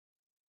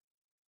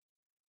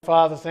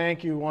Father,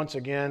 thank you once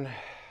again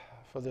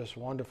for this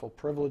wonderful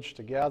privilege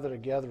to gather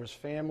together as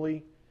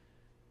family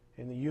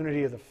in the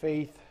unity of the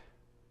faith.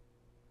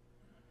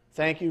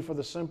 Thank you for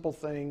the simple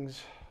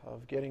things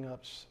of getting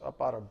us up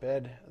out of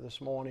bed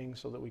this morning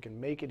so that we can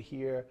make it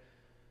here,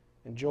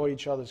 enjoy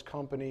each other's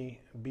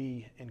company,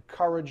 be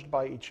encouraged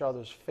by each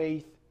other's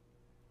faith.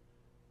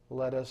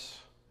 Let us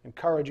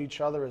encourage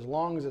each other as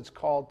long as it's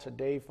called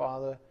today,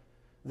 Father,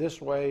 this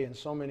way and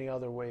so many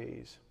other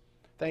ways.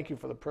 Thank you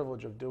for the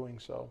privilege of doing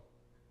so.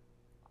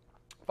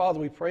 Father,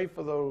 we pray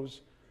for those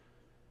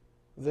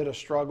that are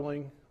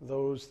struggling,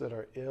 those that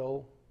are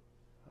ill,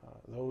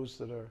 those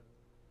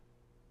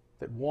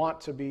that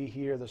want to be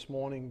here this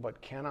morning but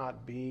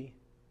cannot be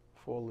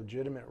for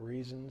legitimate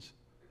reasons.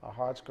 Our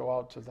hearts go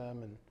out to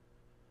them, and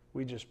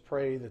we just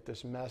pray that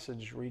this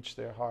message reach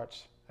their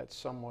hearts at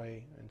some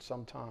way and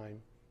some time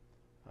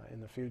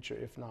in the future,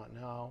 if not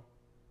now.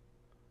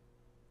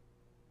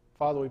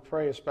 Father, we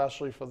pray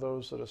especially for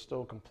those that are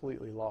still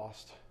completely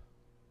lost.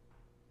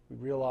 We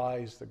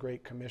realize the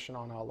great commission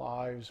on our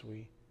lives.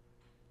 We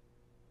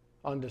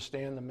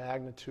understand the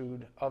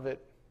magnitude of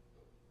it,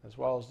 as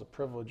well as the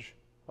privilege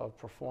of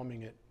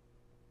performing it.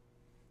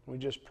 We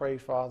just pray,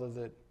 Father,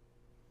 that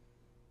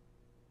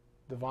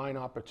divine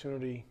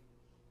opportunity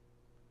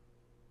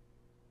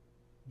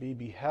be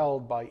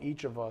beheld by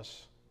each of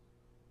us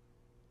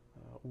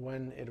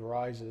when it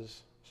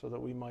arises, so that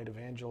we might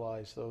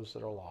evangelize those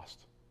that are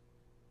lost.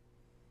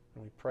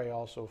 And we pray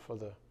also for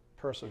the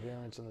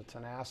perseverance and the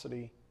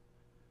tenacity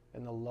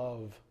and the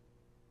love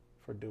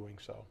for doing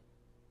so.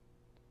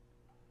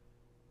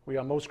 We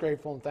are most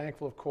grateful and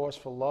thankful, of course,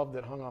 for love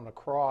that hung on the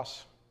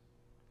cross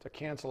to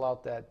cancel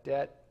out that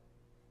debt,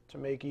 to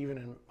make even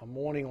in a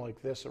morning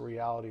like this a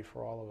reality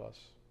for all of us.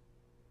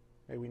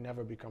 May we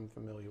never become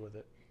familiar with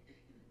it.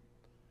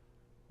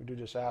 We do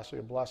just ask for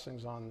your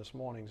blessings on this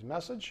morning's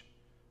message.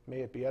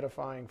 May it be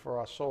edifying for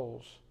our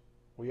souls.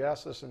 We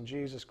ask this in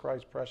Jesus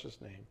Christ's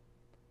precious name.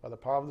 By the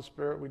power of the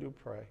Spirit we do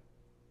pray.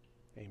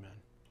 Amen.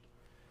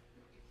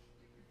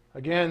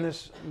 Again,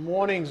 this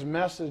morning's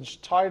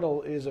message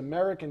title is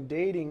American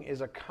Dating is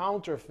a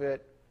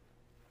Counterfeit,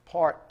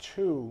 Part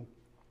 2.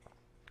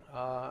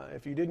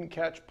 If you didn't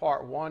catch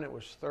Part 1, it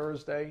was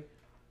Thursday.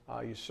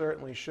 You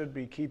certainly should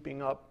be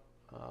keeping up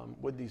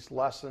with these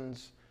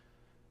lessons.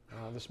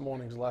 This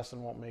morning's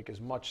lesson won't make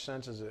as much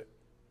sense as it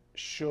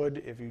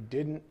should if you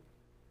didn't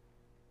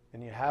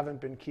and you haven't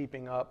been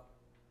keeping up.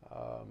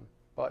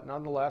 But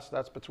nonetheless,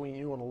 that's between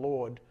you and the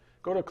Lord.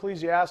 Go to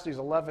Ecclesiastes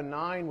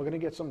 11:9. We're going to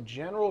get some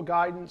general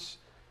guidance.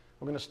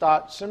 We're going to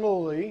start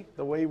similarly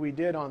the way we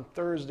did on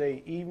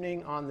Thursday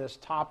evening on this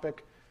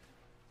topic.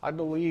 I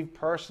believe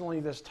personally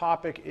this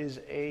topic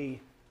is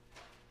a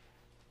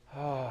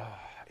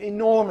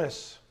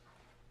enormous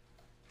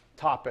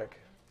topic.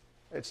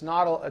 It's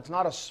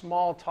not a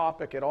small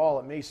topic at all.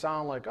 It may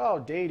sound like, oh,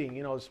 dating,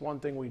 it's one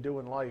thing we do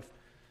in life.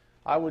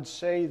 I would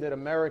say that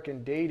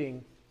American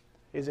dating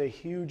is a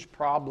huge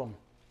problem.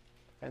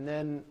 And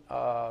then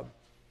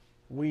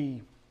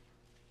we,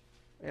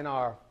 in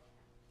our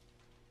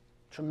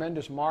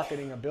tremendous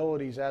marketing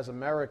abilities as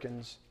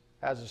Americans,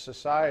 as a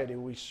society,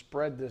 we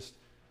spread this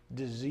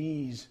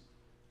disease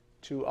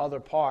to other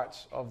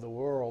parts of the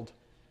world.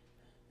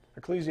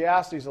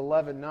 Ecclesiastes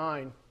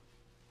 11:9.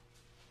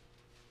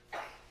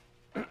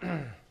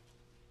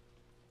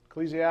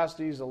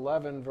 Ecclesiastes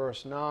 11,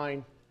 verse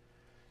 9.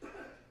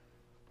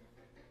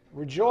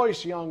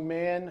 Rejoice, young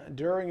man,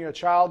 during your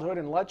childhood,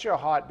 and let your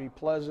heart be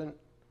pleasant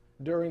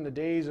during the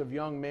days of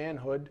young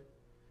manhood,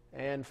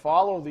 and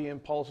follow the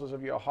impulses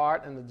of your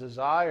heart and the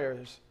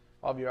desires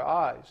of your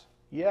eyes.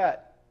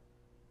 Yet,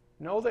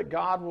 know that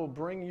God will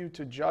bring you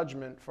to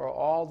judgment for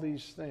all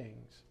these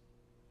things.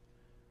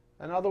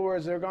 In other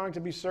words, there are going to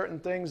be certain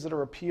things that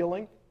are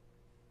appealing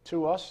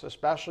to us,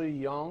 especially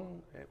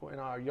young, in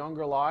our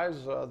younger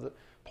lives.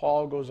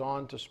 Paul goes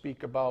on to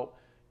speak about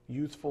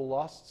youthful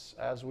lusts,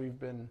 as we've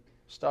been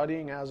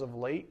studying as of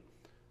late.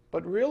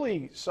 But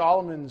really,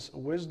 Solomon's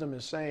wisdom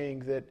is saying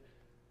that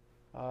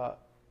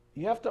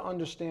you have to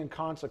understand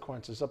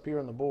consequences up here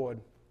on the board.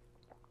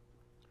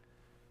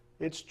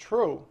 It's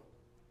true.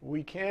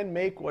 We can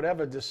make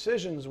whatever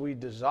decisions we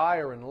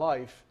desire in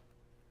life.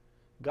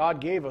 God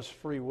gave us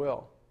free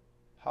will.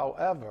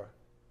 However,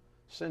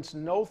 since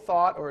no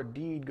thought or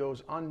deed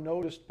goes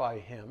unnoticed by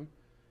Him,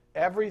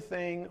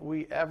 everything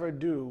we ever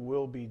do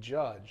will be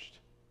judged.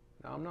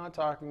 Now, I'm not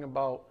talking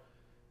about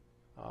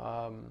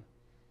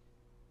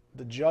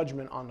the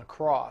judgment on the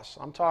cross.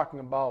 I'm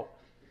talking about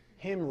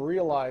Him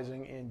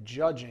realizing and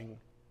judging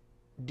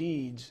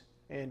deeds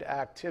and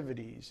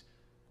activities.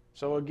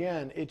 So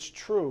again, it's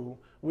true.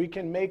 We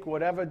can make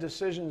whatever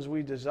decisions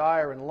we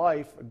desire in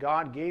life.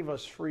 God gave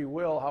us free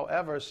will.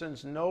 However,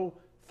 since no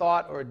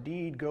thought or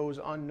deed goes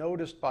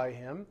unnoticed by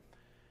Him,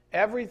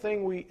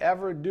 everything we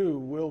ever do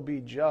will be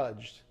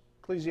judged.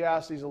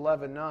 Ecclesiastes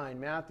 11:9,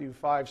 Matthew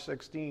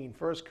 5:16,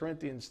 1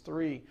 Corinthians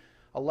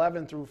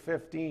 3:11 through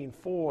 15,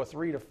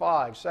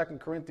 4:3-5, 2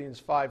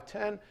 Corinthians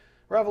 5:10,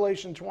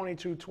 Revelation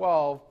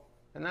 22:12,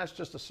 and that's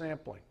just a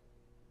sampling.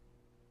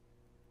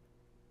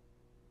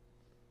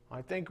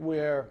 I think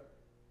where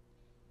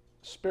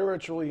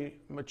spiritually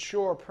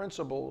mature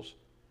principles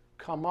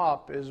come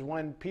up is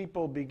when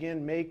people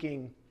begin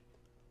making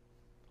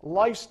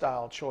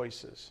lifestyle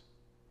choices.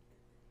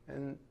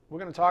 And we're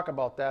going to talk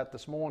about that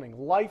this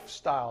morning.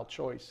 Lifestyle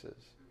choices.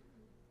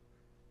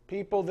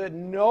 People that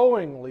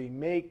knowingly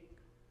make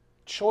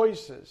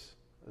choices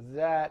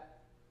that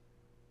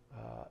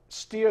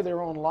steer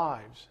their own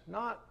lives.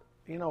 Not,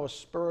 a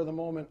spur of the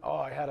moment, oh,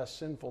 I had a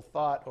sinful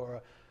thought or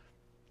a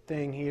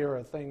thing here or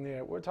a thing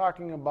there. We're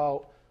talking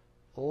about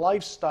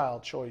lifestyle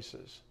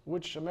choices,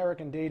 which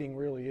American dating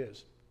really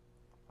is.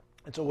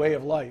 It's a way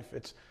of life.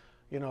 It's,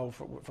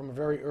 from a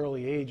very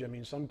early age. I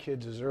mean, some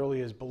kids as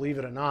early as, believe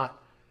it or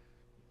not,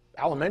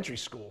 elementary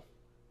school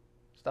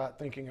start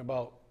thinking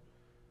about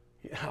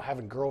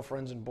having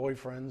girlfriends and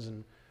boyfriends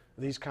and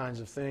these kinds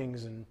of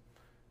things, and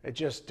it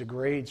just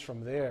degrades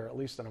from there, at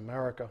least in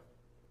America.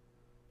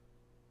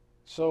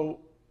 So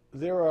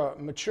there are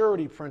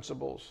maturity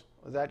principles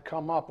that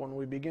come up when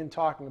we begin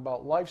talking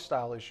about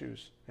lifestyle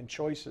issues and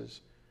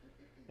choices.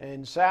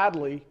 And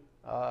sadly,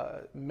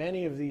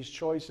 many of these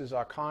choices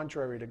are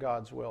contrary to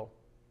God's will.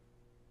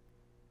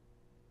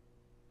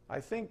 I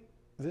think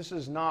this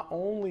is not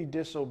only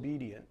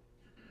disobedient,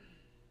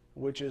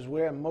 which is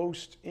where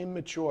most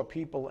immature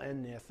people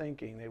end their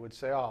thinking. They would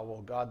say, oh,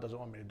 well, God doesn't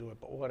want me to do it,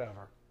 but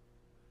whatever.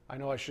 I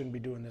know I shouldn't be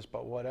doing this,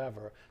 but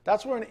whatever.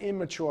 That's where an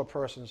immature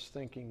person's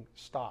thinking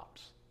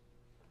stops.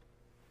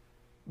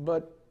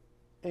 But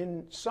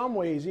in some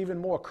ways, even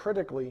more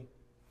critically,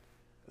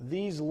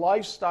 these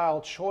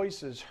lifestyle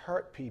choices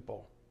hurt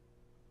people.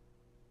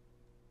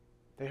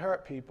 They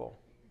hurt people,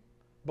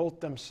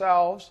 both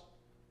themselves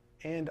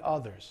and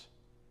others.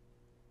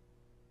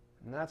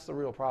 And that's the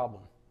real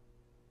problem,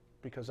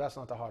 because that's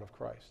not the heart of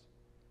Christ.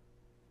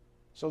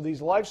 So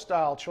these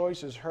lifestyle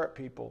choices hurt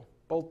people,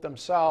 both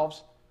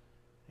themselves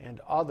and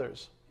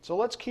others. So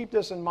let's keep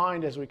this in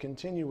mind as we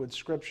continue with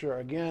Scripture.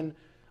 Again,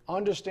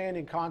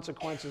 understanding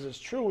consequences. It's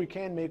true we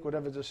can make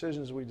whatever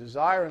decisions we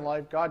desire in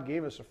life. God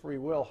gave us a free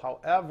will.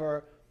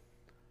 However,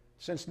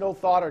 since no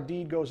thought or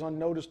deed goes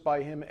unnoticed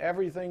by Him,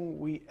 everything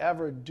we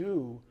ever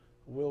do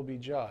will be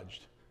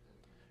judged.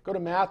 Go to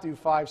Matthew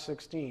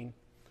 5:16.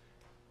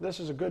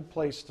 This is a good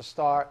place to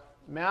start.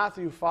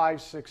 Matthew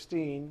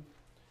 5:16,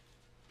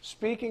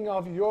 speaking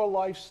of your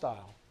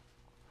lifestyle.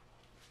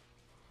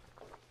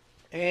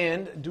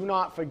 And do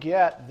not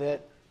forget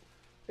that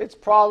it's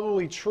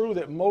probably true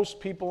that most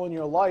people in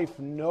your life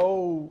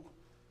know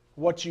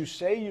what you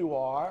say you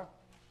are.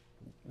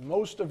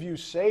 Most of you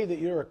say that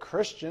you're a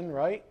Christian,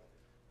 right?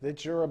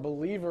 That you're a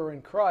believer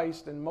in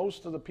Christ, and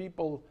most of the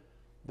people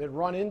that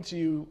run into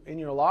you in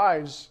your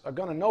lives are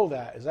going to know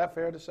that. Is that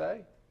fair to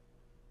say?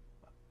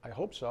 I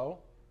hope so.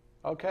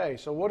 Okay,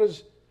 so what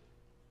does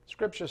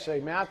Scripture say?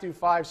 Matthew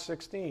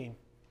 5:16.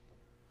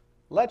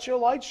 Let your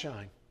light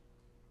shine.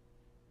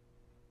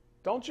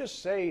 Don't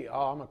just say,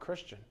 oh, I'm a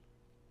Christian.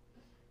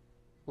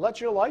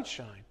 Let your light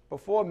shine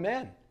before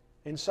men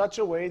in such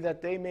a way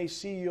that they may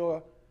see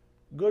your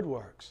good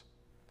works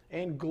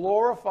and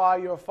glorify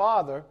your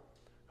Father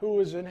who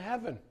is in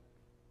heaven.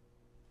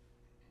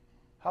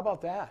 How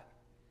about that?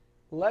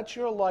 Let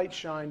your light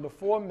shine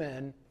before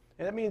men,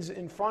 and that means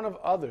in front of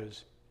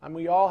others. And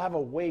we all have a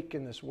wake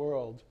in this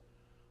world.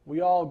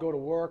 We all go to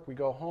work, we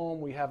go home,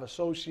 we have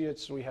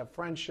associates, we have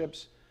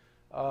friendships.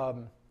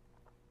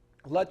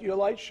 Let your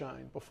light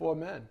shine before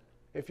men.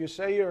 If you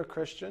say you're a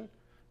Christian,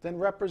 then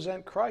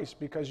represent Christ,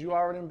 because you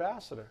are an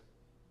ambassador.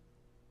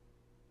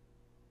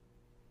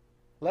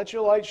 Let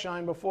your light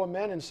shine before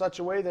men in such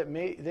a way that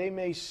they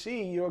may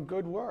see your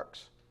good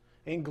works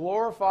and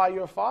glorify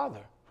your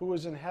Father who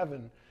is in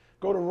heaven.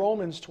 Go to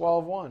Romans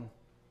 12:1.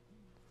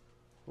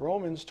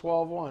 Romans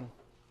 12:1.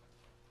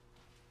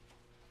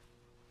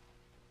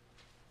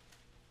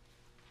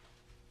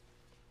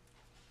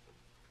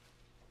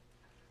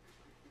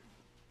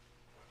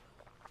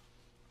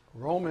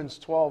 Romans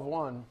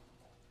 12:1.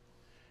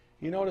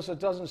 You notice it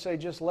doesn't say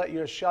just let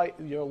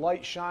your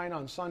light shine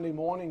on Sunday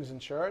mornings in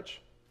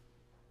church,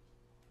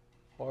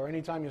 or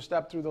anytime you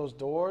step through those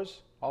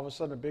doors, all of a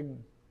sudden a big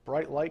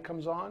bright light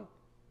comes on.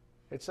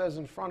 It says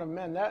in front of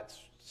men. That's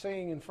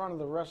saying in front of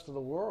the rest of the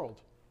world.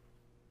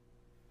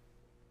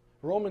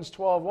 Romans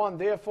 12:1.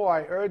 Therefore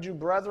I urge you,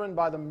 brethren,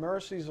 by the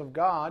mercies of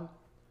God,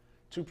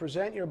 to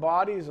present your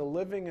body as a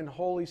living and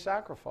holy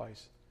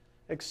sacrifice,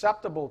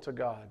 acceptable to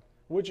God,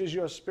 which is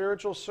your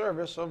spiritual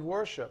service of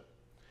worship.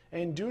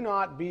 And do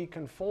not be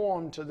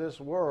conformed to this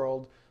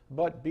world,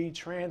 but be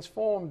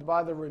transformed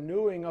by the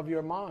renewing of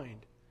your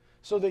mind,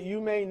 so that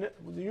you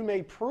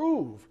may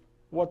prove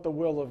what the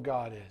will of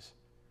God is,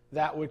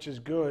 that which is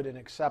good and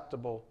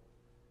acceptable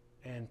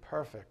and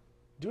perfect.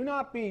 Do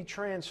not be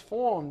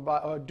transformed by,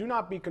 or do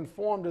not be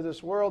conformed to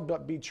this world,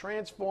 but be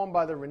transformed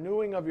by the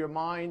renewing of your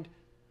mind,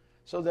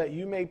 so that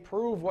you may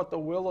prove what the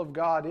will of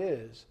God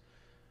is.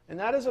 And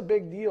that is a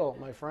big deal,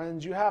 my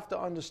friends. You have to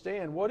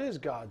understand, what is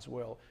God's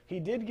will? He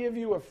did give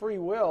you a free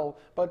will,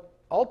 but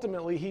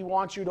ultimately He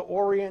wants you to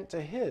orient to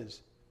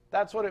His.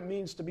 That's what it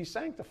means to be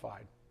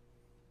sanctified,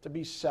 to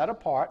be set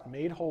apart,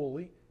 made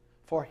holy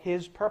for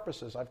His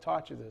purposes. I've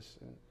taught you this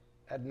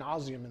ad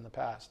nauseum in the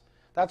past.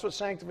 That's what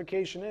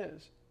sanctification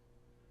is,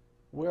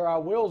 where our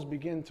wills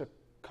begin to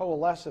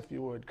coalesce, if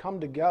you would, come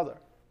together.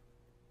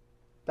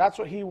 That's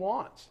what He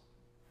wants.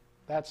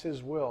 That's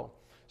His will,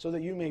 so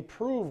that you may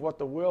prove what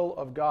the will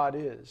of God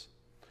is.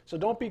 So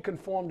don't be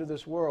conformed to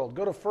this world.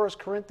 Go to 1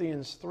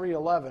 Corinthians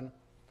 3:11.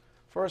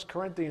 1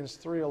 Corinthians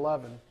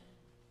 3:11.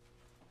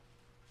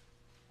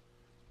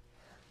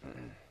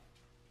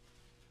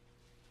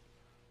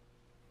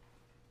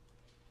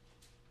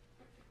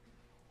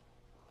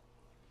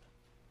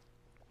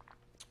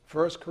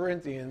 1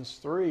 Corinthians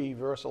 3,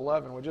 verse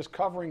 11. We're just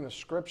covering the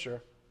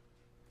scripture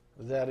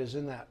that is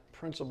in that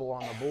principle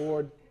on the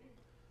board.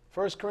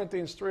 1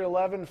 Corinthians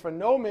 3:11, for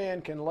no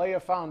man can lay a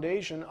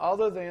foundation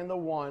other than the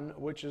one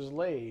which is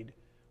laid,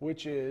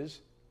 which is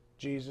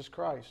Jesus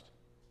Christ.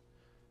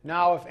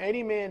 Now, if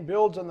any man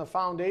builds on the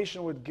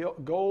foundation with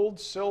gold,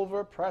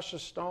 silver,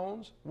 precious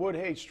stones, wood,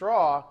 hay,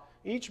 straw,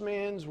 each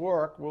man's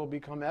work will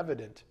become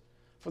evident.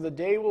 For the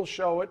day will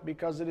show it,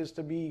 because it is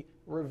to be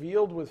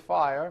revealed with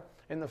fire,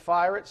 and the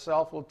fire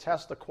itself will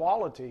test the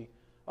quality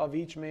of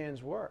each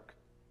man's work.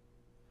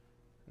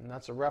 And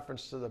that's a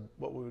reference to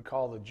what we would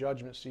call the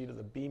judgment seat or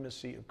the bema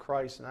seat of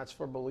Christ, and that's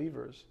for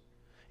believers.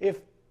 If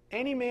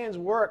any man's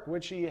work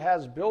which he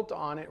has built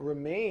on it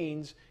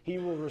remains, he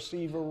will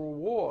receive a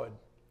reward.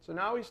 So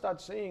now we start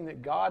seeing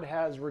that God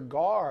has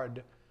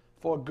regard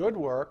for good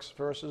works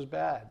versus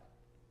bad,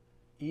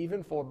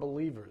 even for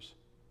believers.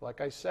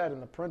 Like I said in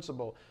the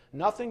principle,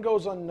 nothing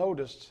goes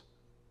unnoticed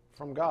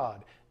from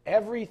God.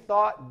 Every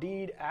thought,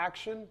 deed,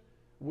 action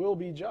will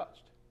be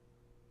judged,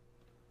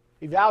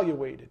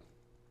 evaluated.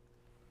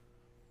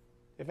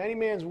 If any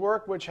man's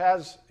work which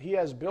he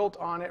has built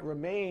on it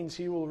remains,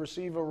 he will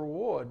receive a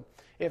reward.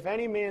 If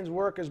any man's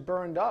work is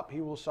burned up,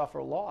 he will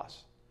suffer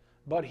loss.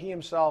 But he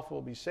himself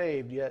will be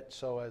saved, yet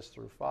so as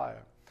through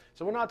fire.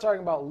 So we're not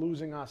talking about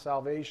losing our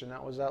salvation.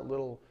 That was that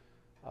little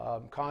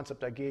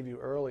concept I gave you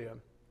earlier.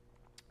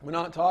 We're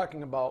not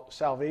talking about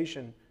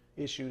salvation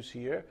issues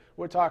here.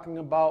 We're talking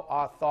about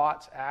our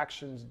thoughts,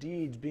 actions,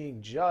 deeds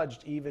being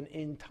judged even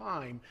in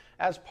time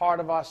as part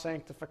of our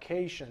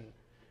sanctification.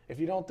 If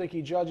you don't think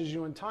He judges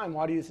you in time,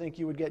 why do you think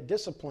you would get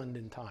disciplined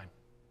in time?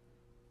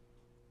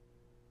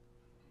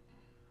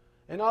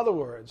 In other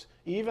words,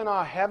 even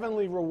our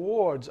heavenly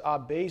rewards are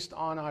based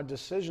on our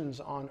decisions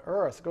on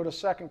earth. Go to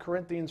 2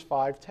 Corinthians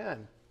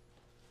 5:10.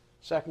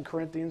 2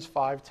 Corinthians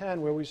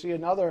 5:10, where we see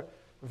another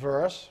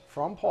verse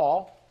from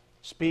Paul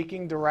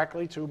speaking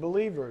directly to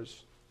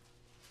believers.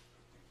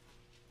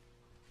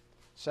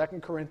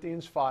 2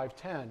 Corinthians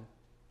 5:10.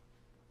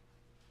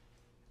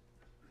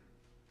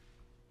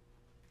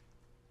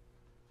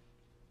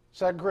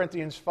 2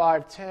 Corinthians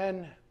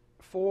 5:10,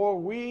 for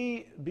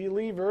we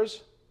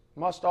believers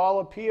must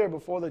all appear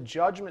before the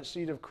judgment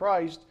seat of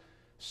Christ,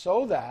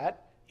 so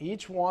that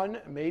each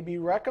one may be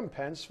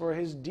recompensed for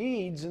his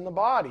deeds in the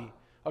body,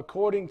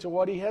 according to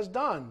what he has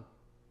done,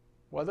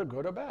 whether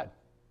good or bad.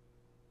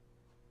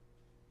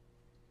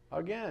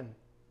 Again,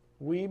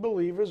 we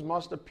believers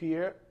must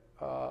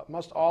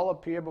all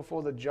appear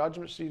before the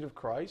judgment seat of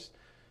Christ,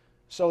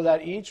 so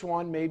that each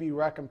one may be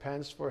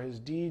recompensed for his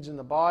deeds in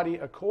the body,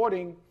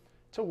 according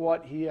to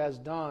what he has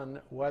done,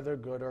 whether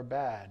good or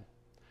bad.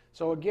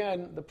 So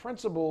again, the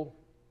principle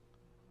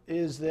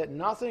is that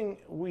nothing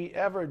we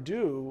ever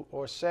do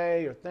or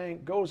say or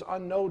think goes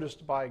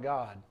unnoticed by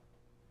God.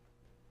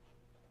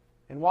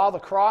 And while the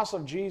cross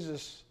of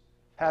Jesus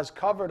has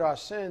covered our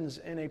sins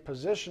in a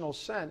positional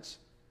sense,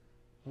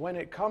 when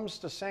it comes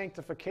to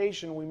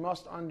sanctification, we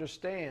must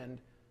understand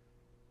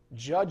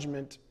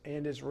judgment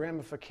and its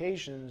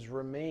ramifications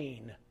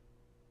remain.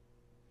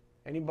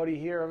 Anybody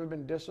here ever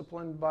been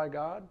disciplined by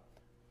God?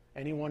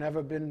 Anyone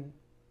ever been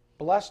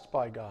blessed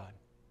by God?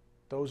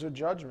 Those are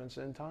judgments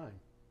in time.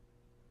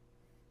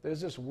 There's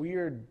this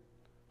weird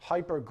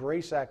hyper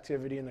grace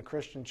activity in the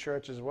Christian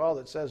church as well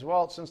that says,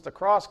 well, since the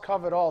cross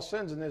covered all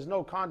sins and there's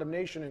no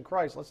condemnation in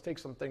Christ, let's take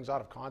some things out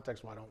of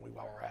context, why don't we,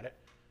 while we're at it?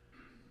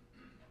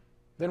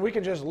 Then we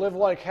can just live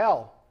like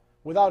hell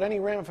without any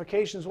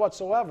ramifications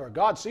whatsoever.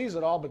 God sees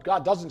it all, but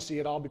God doesn't see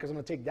it all, because I'm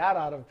going to take that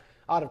out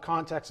of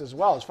context as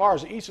well. As far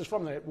as the east is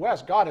from the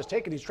west, God has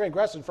taken these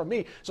transgressions from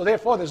me, so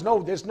therefore there's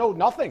no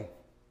nothing.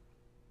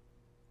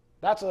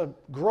 That's a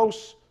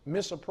gross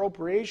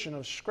misappropriation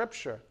of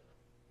Scripture.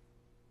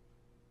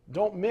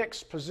 Don't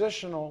mix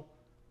positional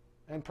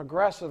and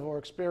progressive or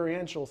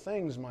experiential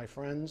things, my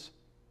friends.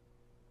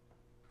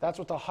 That's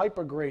what the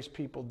hyper grace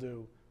people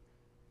do.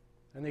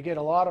 And they get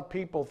a lot of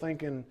people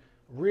thinking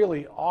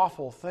really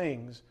awful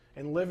things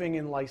and living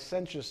in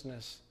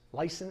licentiousness.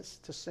 License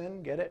to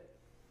sin, get it?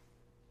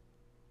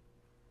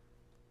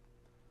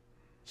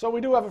 So we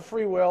do have a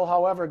free will.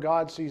 However,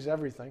 God sees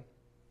everything,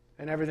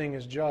 and everything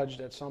is judged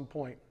at some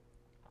point.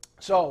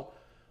 So,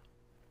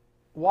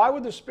 why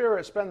would the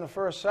Spirit spend the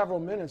first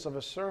several minutes of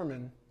a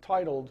sermon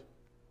titled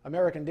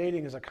American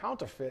Dating is a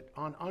Counterfeit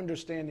on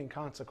Understanding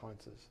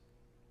Consequences?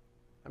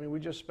 I mean, we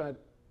just spent,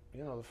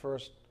 the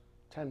first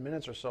 10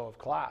 minutes or so of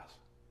class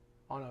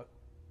on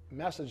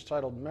message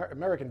titled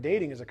American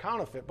Dating is a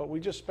Counterfeit, but we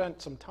just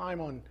spent some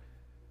time on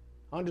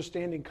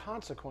understanding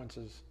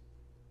consequences.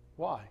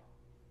 Why?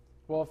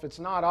 Well, if it's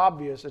not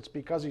obvious, it's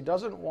because he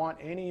doesn't want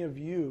any of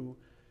you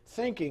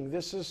thinking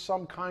this is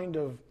some kind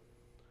of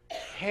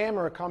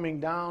hammer coming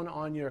down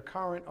on your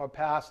current or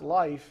past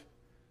life.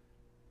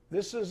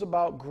 This is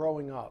about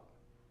growing up.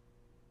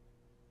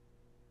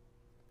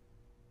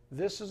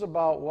 This is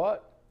about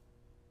what?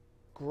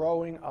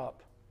 Growing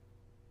up.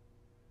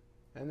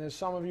 And there's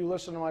some of you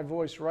listening to my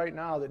voice right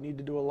now that need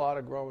to do a lot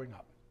of growing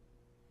up.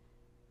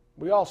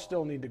 We all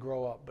still need to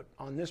grow up, but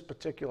on this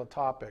particular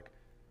topic,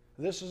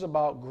 this is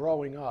about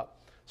growing up.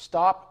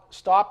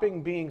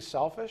 Stopping being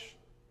selfish,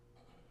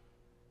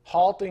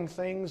 halting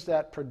things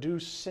that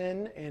produce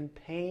sin and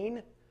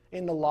pain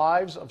in the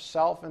lives of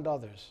self and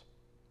others.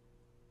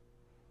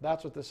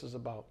 That's what this is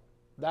about.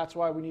 That's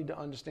why we need to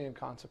understand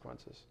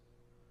consequences.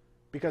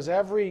 Because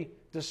every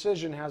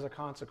decision has a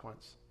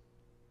consequence.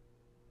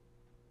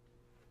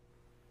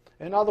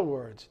 In other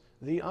words,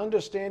 the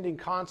understanding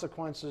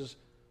consequences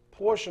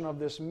portion of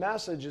this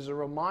message is a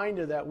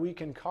reminder that we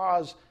can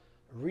cause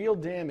real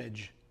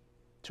damage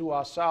to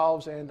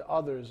ourselves and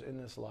others in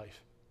this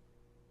life.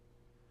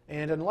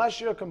 And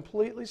unless you're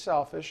completely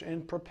selfish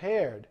and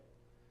prepared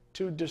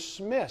to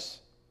dismiss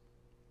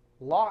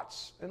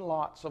lots and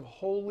lots of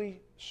holy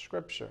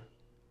scripture,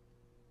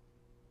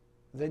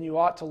 then you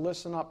ought to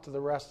listen up to the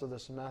rest of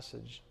this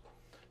message.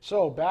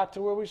 So, back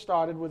to where we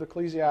started with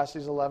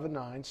Ecclesiastes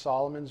 11:9,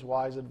 Solomon's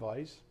wise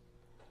advice.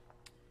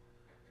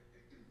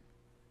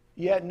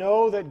 Yet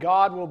know that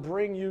God will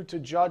bring you to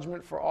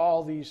judgment for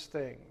all these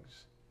things.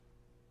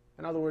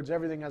 In other words,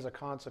 everything has a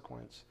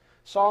consequence.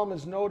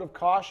 Solomon's note of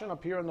caution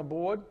up here on the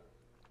board,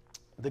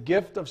 the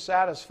gift of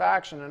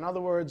satisfaction. In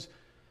other words,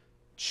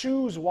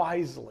 choose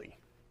wisely.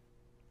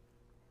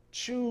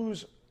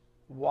 Choose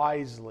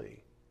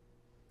wisely.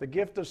 The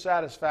gift of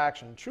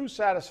satisfaction. True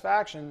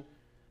satisfaction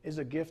is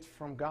a gift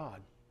from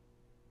God.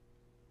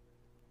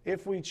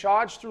 If we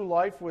charge through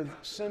life with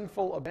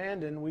sinful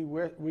abandon,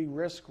 we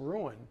risk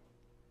ruin.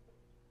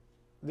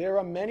 There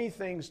are many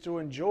things to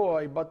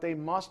enjoy, but they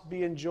must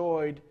be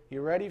enjoyed,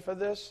 you ready for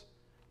this?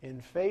 In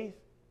faith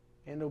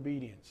and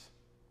obedience.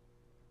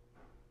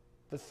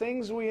 The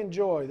things we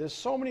enjoy, there's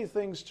so many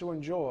things to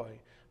enjoy,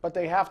 but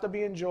they have to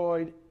be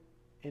enjoyed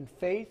in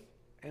faith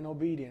and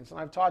obedience. And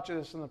I've taught you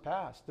this in the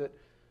past, that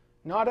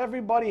not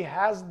everybody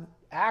has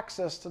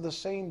access to the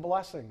same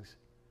blessings.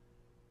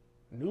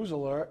 News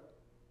alert.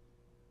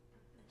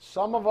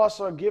 Some of us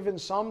are given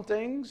some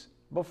things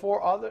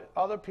before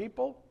other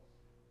people.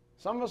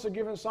 Some of us are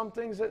given some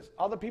things that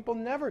other people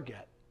never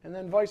get, and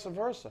then vice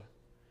versa.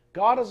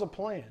 God has a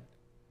plan.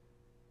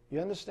 You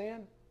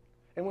understand?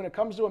 And when it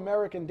comes to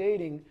American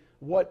dating,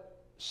 what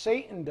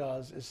Satan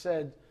does is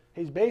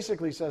he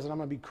basically says, and I'm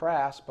going to be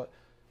crass, but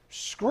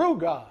screw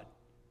God.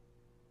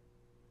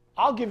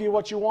 I'll give you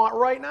what you want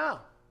right now.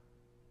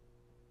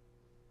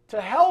 To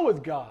hell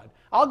with God.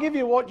 I'll give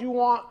you what you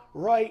want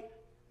right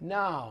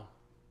now.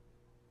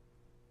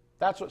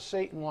 That's what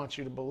Satan wants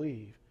you to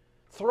believe.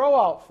 Throw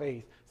out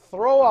faith.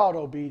 Throw out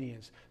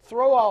obedience.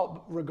 Throw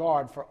out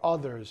regard for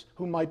others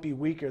who might be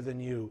weaker than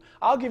you.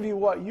 I'll give you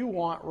what you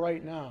want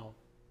right now.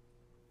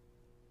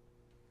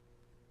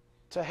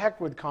 To heck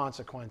with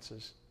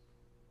consequences.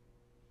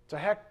 To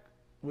heck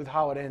with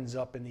how it ends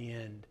up in the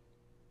end.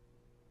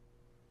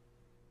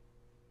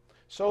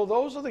 So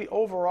those are the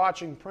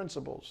overarching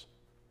principles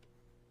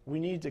we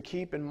need to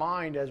keep in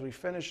mind as we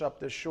finish up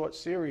this short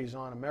series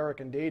on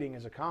American dating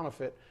as a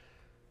counterfeit.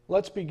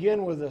 Let's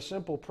begin with a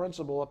simple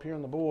principle up here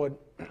on the board.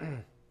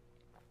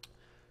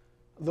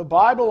 The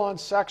Bible on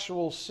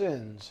sexual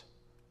sins,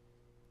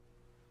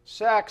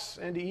 sex,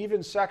 and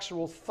even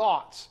sexual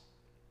thoughts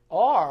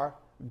are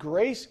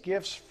grace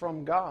gifts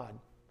from God,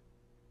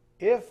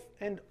 if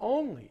and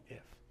only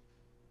if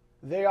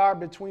they are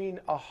between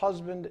a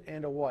husband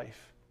and a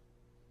wife.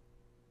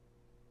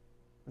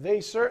 They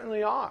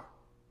certainly are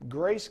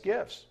grace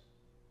gifts.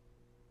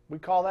 We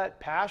call that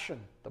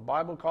passion. The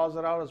Bible calls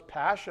it out as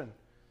passion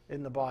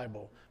in the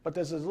Bible. But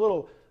there's this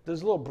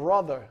little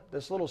brother,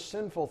 this little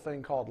sinful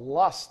thing called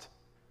lust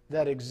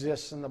that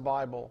exists in the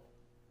Bible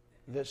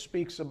that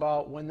speaks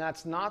about when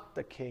that's not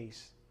the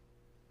case.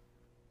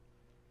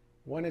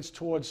 When it's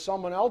towards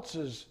someone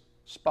else's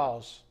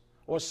spouse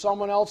or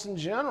someone else in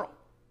general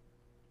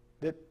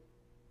that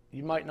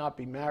you might not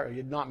be married,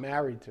 you're not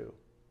married to.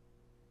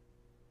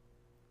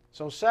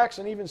 So sex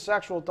and even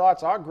sexual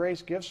thoughts are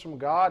grace gifts from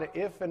God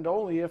if and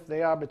only if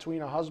they are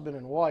between a husband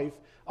and wife.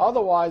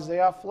 Otherwise, they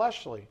are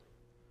fleshly.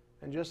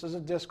 And just as a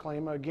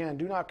disclaimer, again,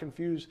 do not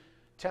confuse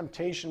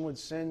temptation with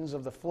sins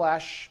of the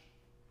flesh.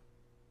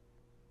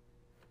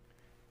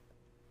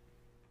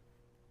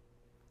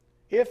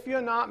 If you're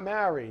not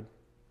married,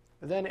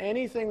 then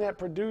anything that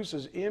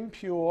produces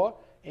impure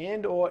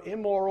and or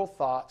immoral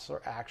thoughts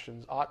or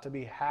actions ought to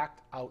be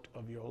hacked out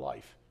of your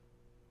life.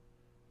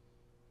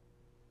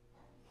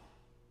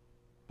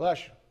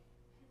 Bless you.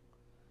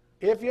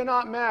 If you're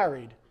not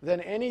married, then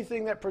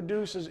anything that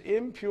produces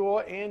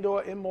impure and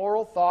or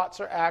immoral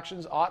thoughts or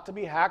actions ought to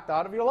be hacked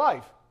out of your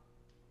life.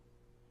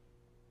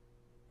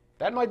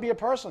 That might be a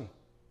person.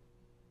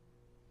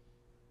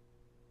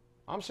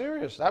 I'm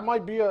serious. That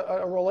might be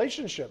a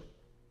relationship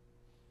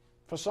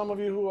for some of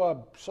you who are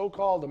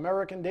so-called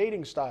American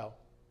dating style.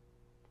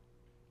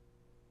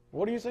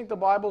 What do you think the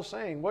Bible's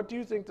saying? What do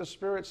you think the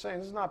Spirit's saying?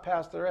 This is not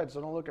Pastor Ed,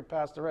 so don't look at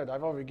Pastor Ed.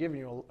 I've already given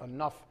you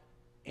enough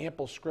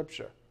ample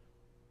scripture.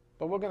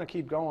 But we're going to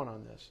keep going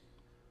on this.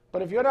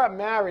 But if you're not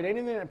married,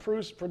 anything that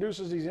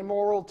produces these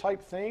immoral type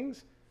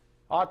things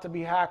ought to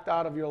be hacked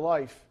out of your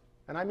life.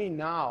 And I mean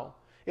now.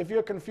 If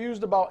you're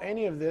confused about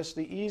any of this,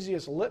 the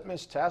easiest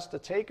litmus test to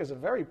take is a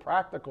very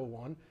practical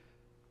one.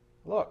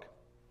 Look,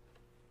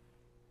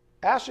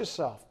 ask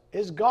yourself,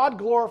 is God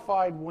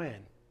glorified when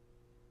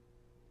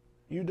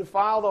you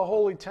defile the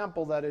holy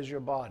temple that is your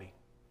body?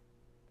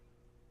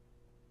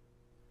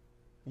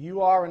 You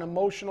are an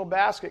emotional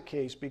basket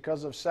case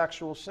because of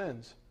sexual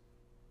sins.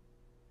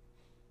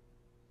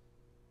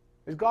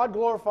 Is God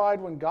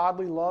glorified when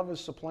godly love is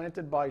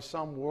supplanted by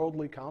some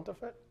worldly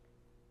counterfeit?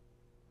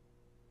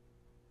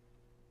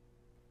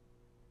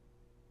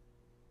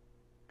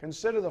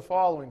 Consider the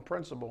following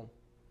principle.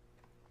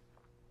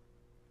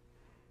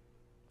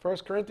 1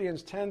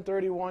 Corinthians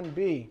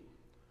 10:31b.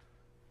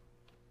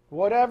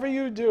 Whatever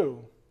you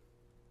do,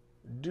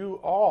 do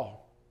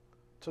all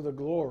to the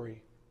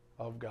glory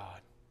of God.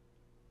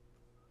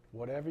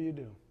 Whatever you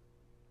do.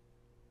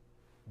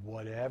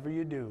 Whatever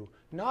you do.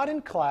 Not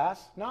in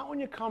class, not when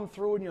you come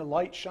through and your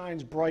light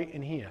shines bright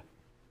in here.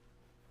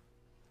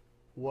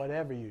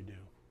 Whatever you do.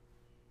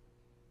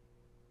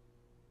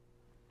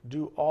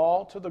 Do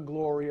all to the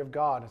glory of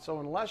God. And so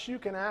unless you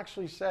can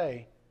actually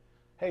say,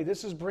 hey,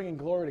 this is bringing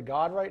glory to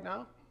God right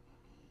now,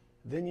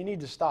 then you need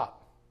to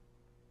stop.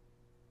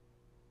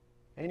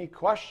 Any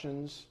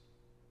questions?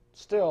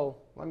 Still,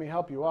 let me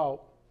help you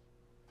out.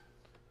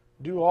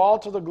 Do all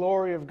to the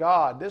glory of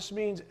God. This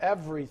means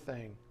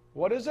everything.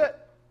 What is it?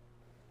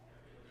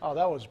 Oh,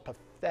 that was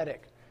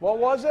pathetic. What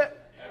was it?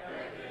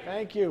 Everything.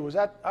 Thank you. Was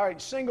that, all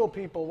right, single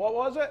people, what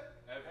was it?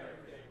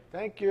 Everything.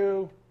 Thank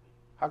you.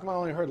 How come I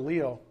only heard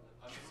Leo?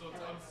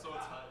 I'm so tired.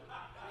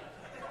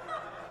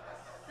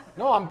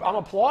 No, I'm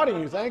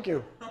applauding you. Thank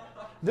you.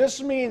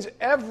 This means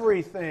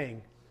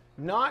everything,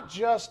 not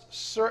just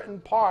certain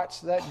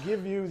parts that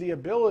give you the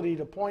ability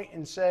to point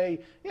and say,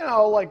 you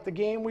know, like the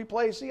game we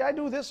play, see, I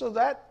do this or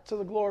that to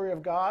the glory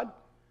of God.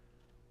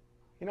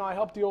 You know, I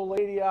helped the old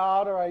lady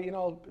out, or I,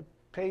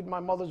 paid my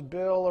mother's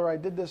bill, or I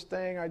did this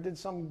thing, I did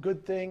some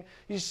good thing.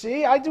 You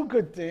see, I do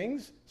good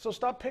things, so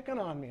stop picking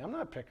on me. I'm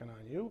not picking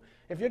on you.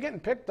 If you're getting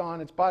picked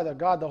on, it's by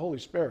God, the Holy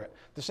Spirit,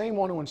 the same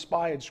one who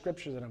inspired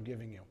Scripture that I'm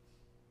giving you.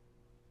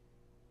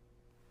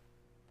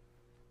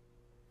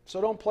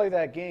 So don't play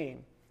that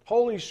game.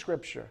 Holy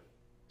Scripture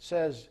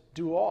says,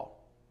 do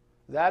all.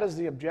 That is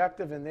the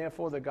objective and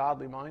therefore the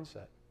godly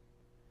mindset.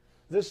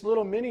 This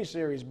little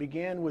mini-series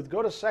began with,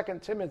 go to 2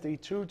 Timothy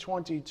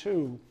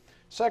 2:22.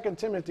 2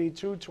 Timothy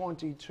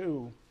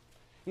 2:22.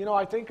 You know,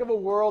 I think of a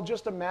world,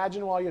 just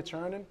imagine while you're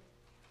turning.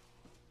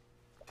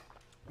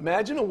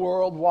 Imagine a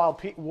world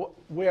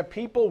where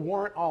people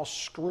weren't all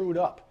screwed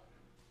up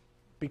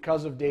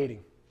because of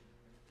dating.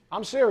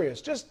 I'm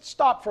serious. Just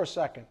stop for a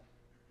second.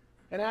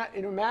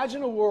 And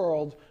imagine a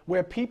world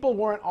where people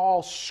weren't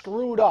all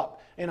screwed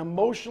up and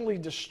emotionally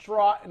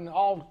distraught and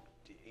all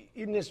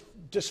in this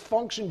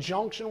dysfunction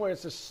junction where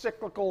it's a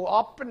cyclical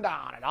up and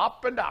down and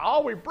up and down.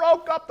 Oh, we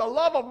broke up, the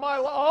love of my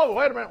life. Oh,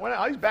 wait a minute.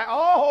 He's back.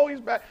 Oh, he's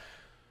back.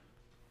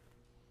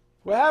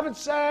 We're having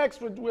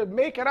sex. We're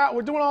making out.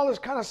 We're doing all this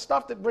kind of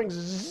stuff that brings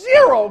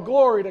zero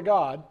glory to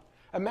God.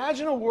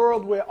 Imagine a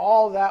world where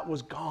all that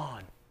was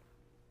gone.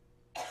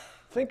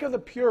 Think of the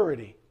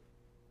purity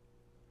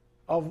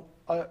of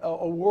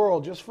a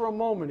world, just for a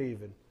moment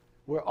even,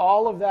 where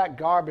all of that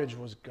garbage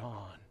was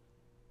gone.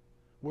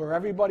 Where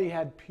everybody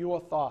had pure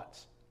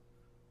thoughts.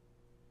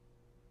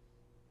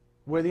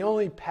 Where the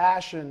only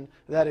passion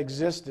that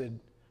existed,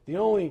 the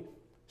only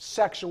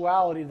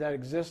sexuality that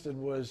existed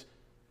was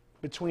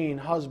between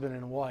husband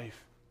and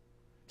wife.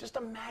 Just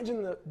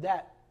imagine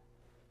that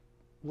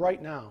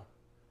right now.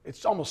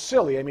 It's almost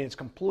silly. I mean, it's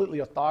completely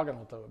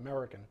orthogonal to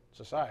American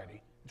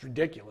society. It's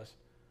ridiculous.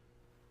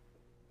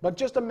 But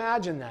just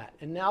imagine that,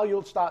 and now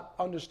you'll start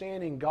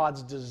understanding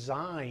God's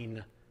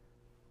design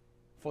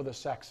for the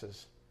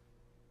sexes.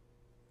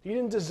 He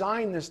didn't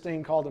design this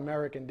thing called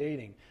American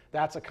dating.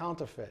 That's a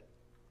counterfeit.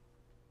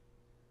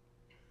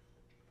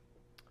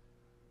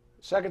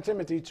 2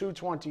 Timothy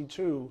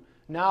 2:22.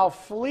 Now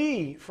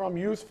flee from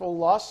youthful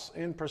lusts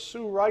and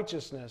pursue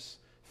righteousness,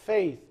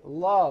 faith,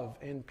 love,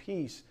 and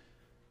peace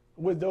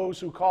with those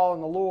who call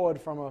on the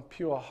Lord from a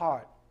pure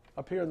heart.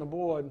 Up here on the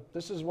board,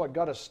 this is what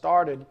got us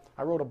started.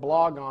 I wrote a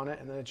blog on it,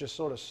 and then it just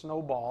sort of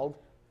snowballed.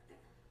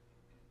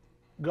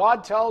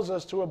 God tells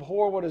us to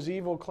abhor what is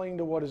evil, cling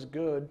to what is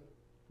good.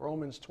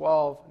 Romans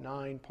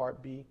 12:9,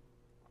 part B.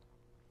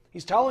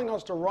 He's telling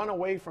us to run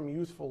away from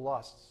youthful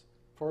lusts.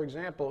 For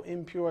example,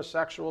 impure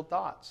sexual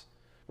thoughts.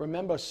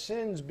 Remember,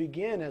 sins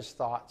begin as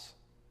thoughts.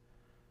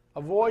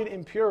 Avoid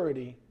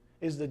impurity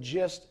is the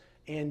gist,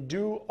 and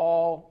do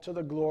all to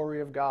the glory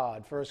of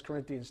God. 1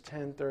 Corinthians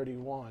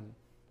 10:31.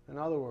 In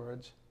other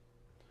words,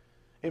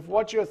 If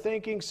what you're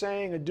thinking,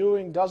 saying, or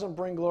doing doesn't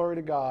bring glory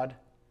to God,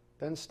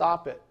 then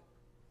stop it.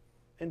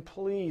 And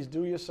please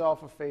do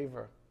yourself a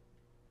favor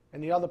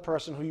and the other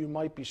person who you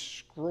might be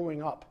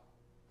screwing up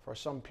for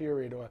some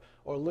period,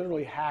 or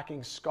literally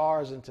hacking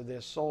scars into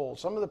their soul.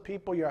 Some of the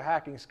people you're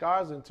hacking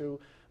scars into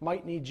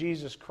might need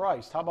Jesus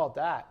Christ. How about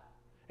that?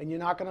 And you're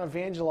not going to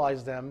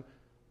evangelize them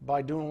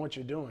by doing what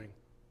you're doing.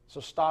 So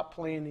stop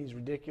playing these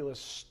ridiculous,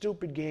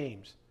 stupid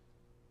games.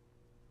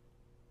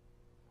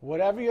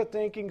 Whatever you're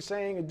thinking,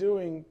 saying, or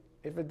doing,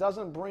 if it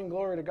doesn't bring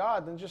glory to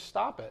God, then just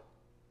stop it.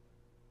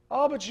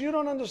 Oh, but you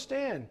don't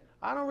understand.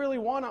 I don't really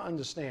want to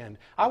understand.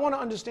 I want to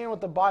understand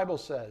what the Bible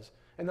says.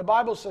 And the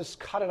Bible says,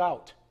 cut it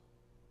out.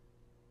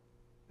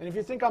 And if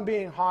you think I'm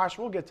being harsh,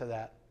 we'll get to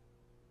that.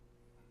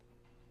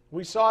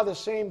 We saw the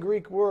same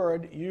Greek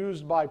word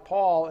used by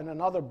Paul in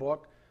another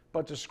book,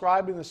 but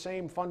describing the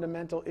same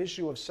fundamental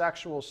issue of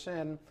sexual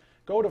sin.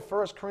 Go to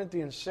 1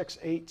 Corinthians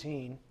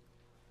 6:18.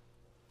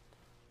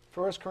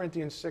 1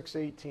 Corinthians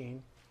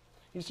 6:18.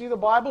 You see, the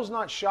Bible's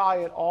not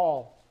shy at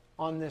all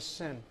on this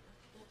sin,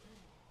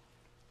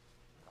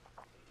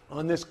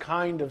 on this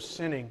kind of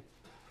sinning.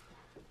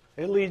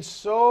 It leads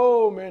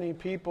so many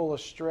people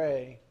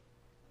astray.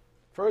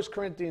 1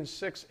 Corinthians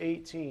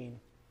 6:18.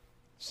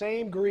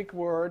 Same Greek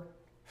word,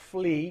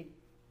 flee.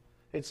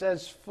 It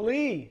says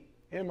flee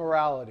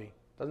immorality.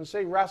 It doesn't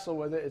say wrestle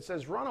with it. It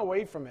says run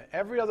away from it.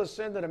 Every other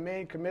sin that a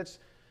man commits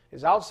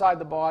is outside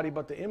the body,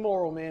 but the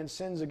immoral man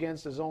sins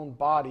against his own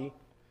body.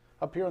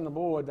 Up here on the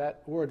board,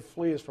 that word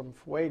flee is from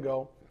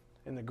fuego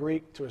in the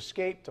Greek. To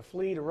escape, to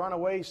flee, to run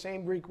away.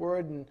 Same Greek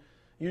word and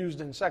used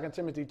in 2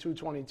 Timothy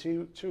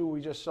 2:22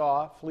 we just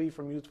saw, flee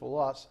from youthful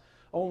lusts.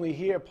 Only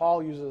here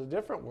Paul uses a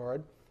different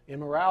word,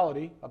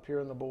 immorality, up here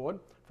on the board,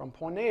 from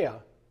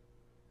porneia.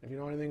 If you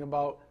know anything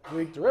about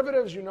Greek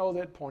derivatives, you know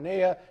that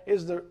porneia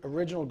is the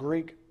original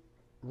Greek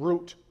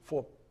root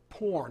for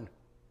porn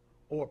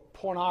or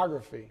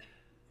pornography,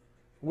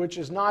 which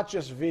is not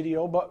just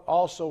video but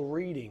also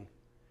reading.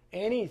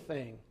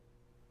 Anything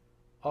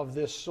of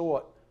this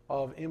sort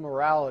of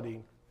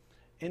immorality.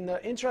 And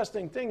the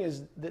interesting thing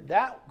is that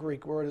that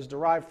Greek word is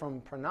derived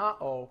from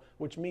pranao,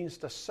 which means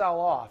to sell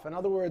off. In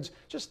other words,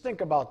 just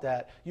think about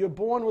that. You're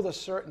born with a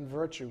certain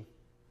virtue,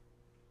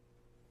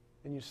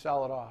 and you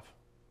sell it off.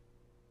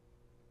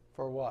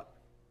 For what?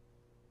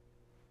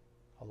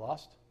 A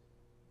lust?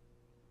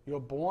 You're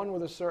born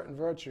with a certain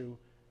virtue,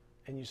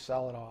 and you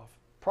sell it off.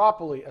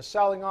 Properly, a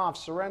selling off,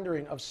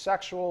 surrendering of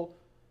sexual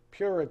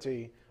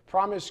purity,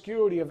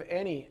 promiscuity of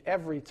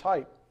every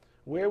type,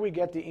 where we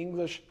get the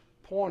English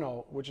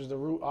porno, which is the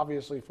root,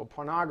 obviously, for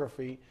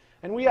pornography.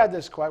 And we had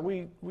this,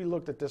 we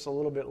looked at this a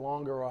little bit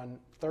longer on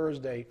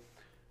Thursday.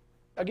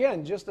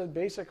 Again, just a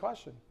basic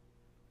question.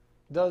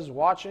 Does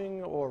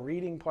watching or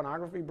reading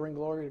pornography bring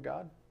glory to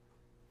God?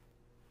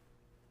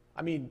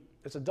 I mean,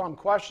 it's a dumb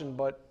question,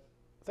 but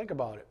think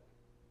about it.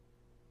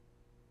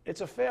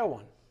 It's a fair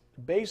one,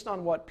 based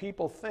on what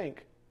people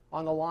think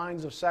on the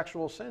lines of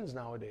sexual sins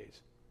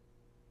nowadays.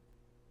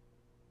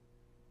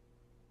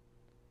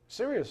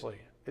 Seriously.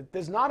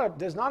 There's not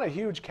a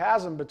huge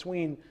chasm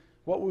between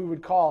what we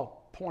would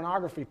call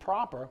pornography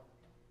proper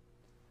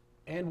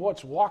and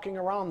what's walking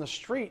around the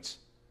streets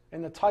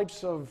and the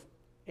types of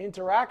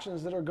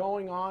interactions that are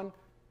going on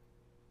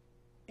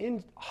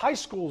in high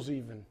schools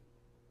even,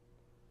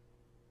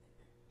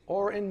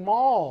 or in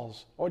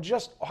malls, or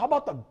just, how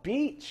about the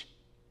beach?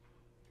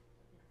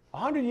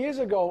 100 years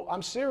ago,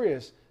 I'm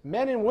serious,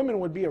 men and women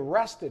would be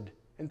arrested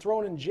and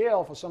thrown in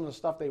jail for some of the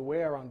stuff they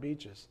wear on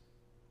beaches.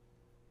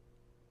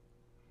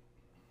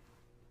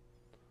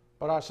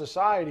 But our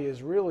society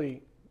is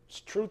really,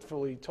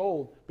 truthfully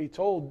told,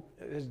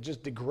 has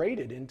just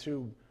degraded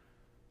into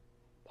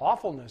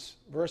awfulness.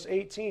 Verse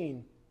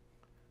 18,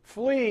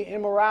 flee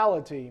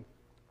immorality.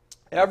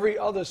 Every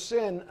other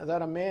sin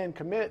that a man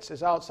commits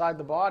is outside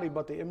the body,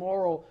 but the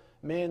immoral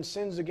man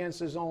sins against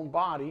his own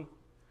body,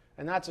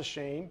 and that's a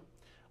shame.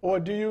 Or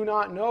do you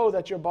not know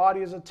that your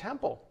body is a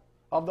temple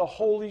of the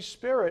Holy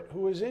Spirit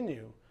who is in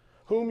you,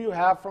 whom you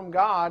have from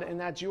God, and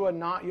that you are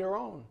not your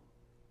own?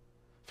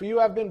 For you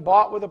have been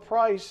bought with a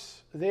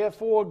price,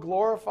 therefore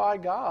glorify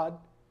God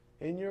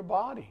in your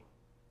body.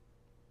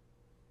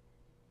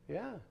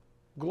 Yeah.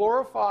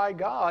 Glorify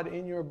God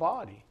in your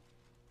body.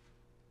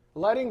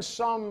 Letting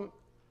some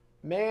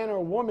man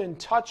or woman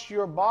touch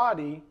your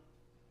body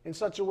in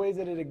such a way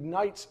that it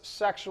ignites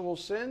sexual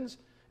sins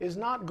is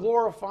not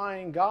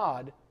glorifying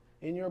God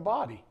in your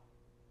body.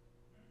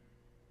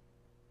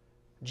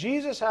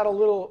 Jesus had a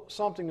little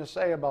something to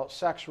say about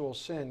sexual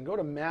sin. Go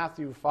to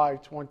Matthew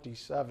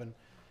 5:27.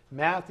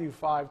 Matthew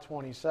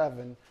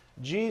 5:27.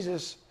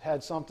 Jesus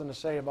had something to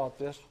say about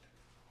this.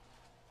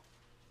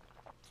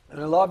 And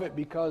I love it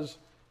because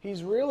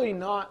he's really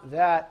not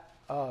that,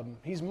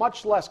 he's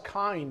much less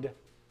kind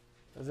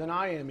than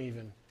I am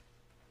even,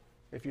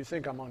 if you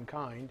think I'm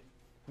unkind.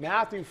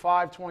 Matthew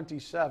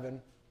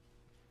 5:27.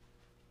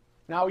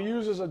 Now he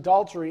uses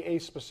adultery, a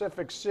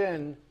specific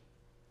sin,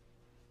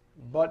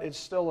 but it's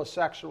still a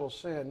sexual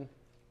sin.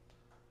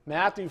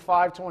 Matthew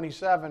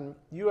 5:27,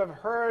 you have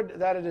heard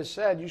that it is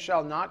said, you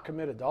shall not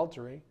commit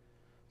adultery.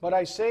 But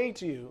I say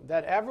to you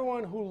that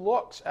everyone who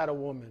looks at a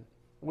woman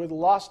with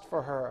lust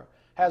for her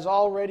has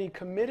already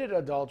committed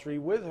adultery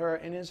with her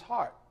in his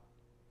heart.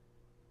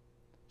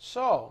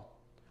 So,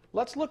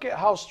 let's look at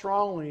how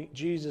strongly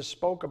Jesus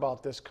spoke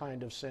about this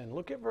kind of sin.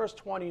 Look at verse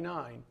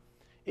 29.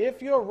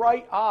 If your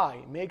right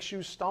eye makes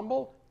you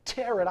stumble,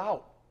 tear it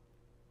out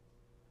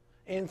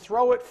and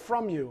throw it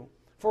from you.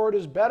 For it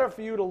is better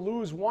for you to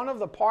lose one of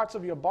the parts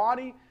of your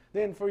body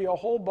than for your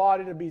whole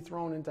body to be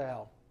thrown into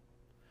hell.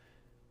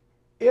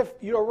 If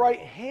your right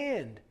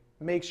hand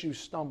makes you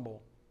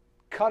stumble,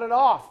 cut it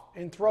off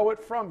and throw it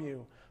from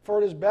you.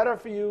 For it is better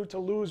for you to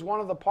lose one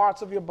of the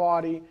parts of your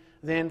body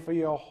than for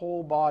your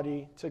whole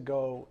body to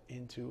go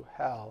into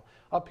hell.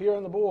 Up here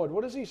on the board,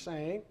 what is he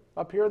saying?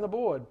 Up here on the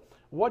board,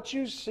 what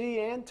you see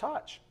and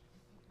touch.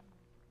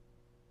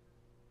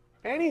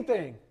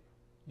 Anything.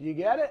 Do you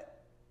get it?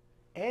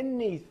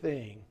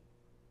 Anything.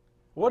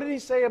 What did he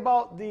say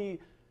about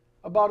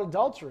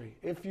adultery?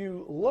 If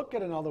you look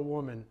at another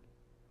woman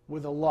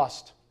with a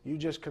lust, you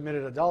just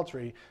committed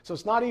adultery. So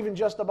it's not even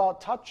just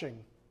about touching.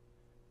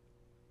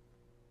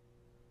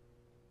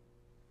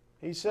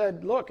 He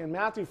said, look, in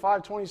Matthew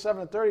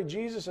 5:27-30,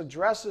 Jesus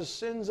addresses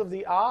sins of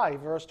the eye,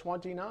 verse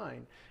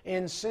 29,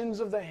 and sins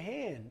of the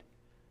hand,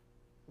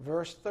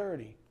 verse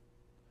 30,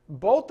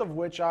 both of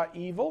which are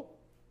evil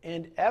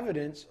and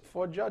evidence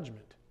for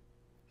judgment.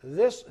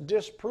 This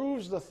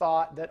disproves the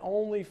thought that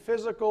only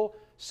physical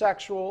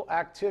sexual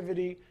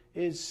activity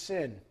is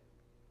sin.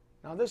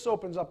 Now this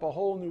opens up a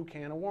whole new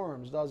can of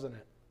worms, doesn't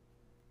it?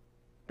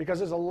 Because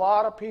there's a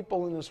lot of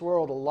people in this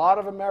world, a lot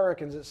of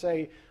Americans that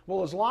say,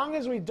 well, as long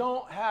as we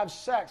don't have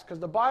sex, because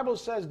the Bible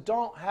says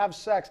don't have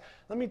sex.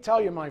 Let me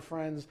tell you, my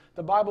friends,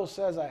 the Bible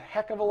says a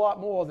heck of a lot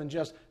more than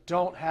just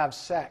don't have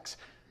sex.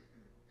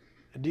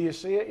 Do you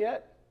see it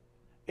yet?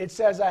 It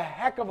says a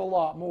heck of a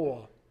lot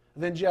more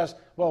than just,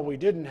 well, we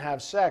didn't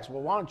have sex.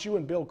 Well, why don't you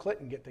and Bill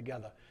Clinton get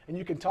together and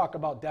you can talk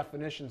about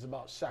definitions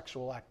about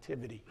sexual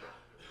activity.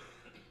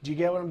 Do you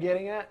get what I'm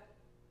getting at?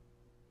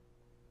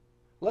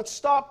 Let's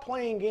stop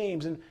playing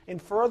games. And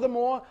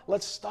furthermore,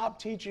 let's stop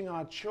teaching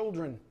our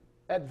children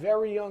at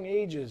very young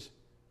ages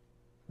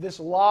this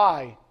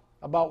lie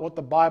about what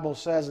the Bible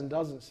says and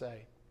doesn't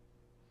say.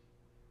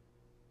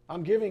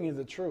 I'm giving you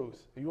the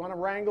truth. If you want to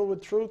wrangle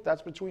with truth,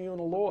 that's between you and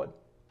the Lord.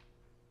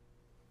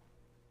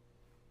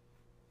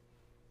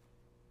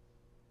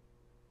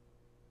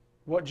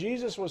 What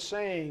Jesus was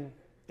saying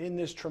in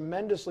this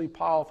tremendously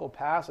powerful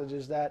passage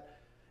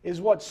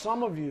is what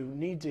some of you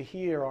need to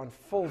hear on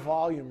full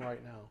volume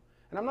right now.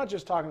 And I'm not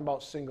just talking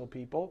about single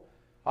people.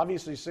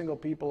 Obviously, single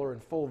people are in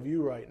full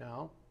view right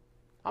now.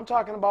 I'm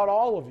talking about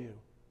all of you.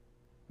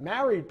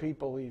 Married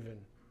people even.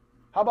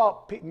 How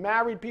about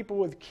married people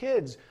with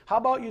kids? How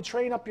about you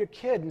train up your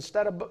kid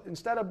instead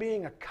of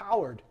being a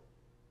coward?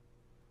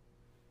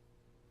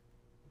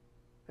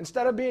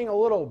 Instead of being a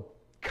little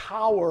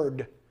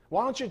coward,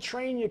 why don't you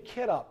train your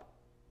kid up?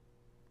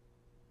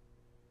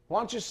 Why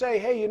don't you say,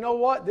 hey, you know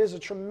what? There's a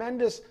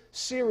tremendous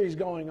series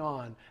going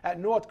on at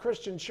North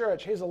Christian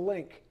Church. Here's a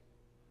link.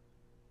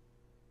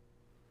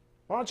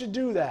 Why don't you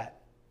do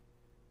that?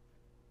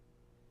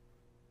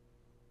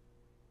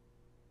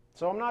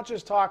 So I'm not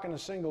just talking to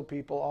single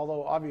people,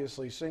 although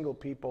obviously single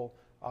people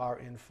are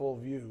in full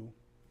view.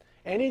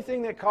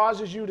 Anything that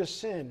causes you to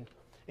sin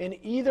in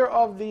either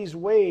of these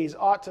ways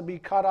ought to be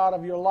cut out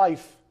of your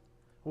life,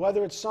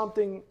 whether it's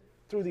something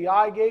through the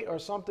eye gate or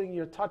something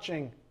you're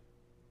touching,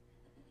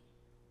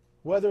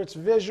 whether it's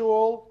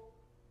visual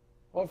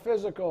or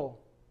physical.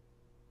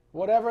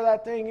 Whatever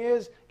that thing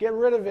is, get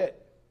rid of it.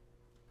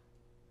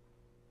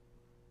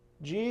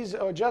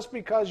 Just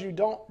because you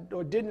don't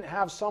or didn't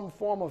have some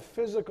form of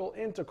physical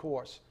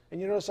intercourse. And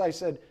you notice I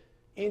said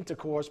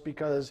intercourse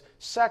because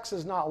sex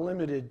is not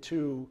limited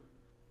to,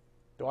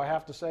 do I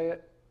have to say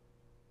it?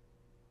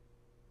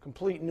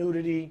 Complete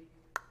nudity.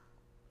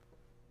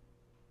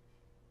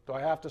 Do I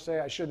have to say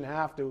it? I shouldn't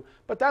have to.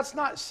 But that's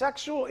not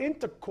sexual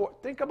intercourse.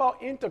 Think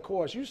about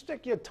intercourse. You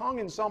stick your tongue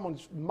in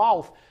someone's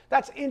mouth.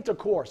 That's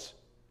intercourse.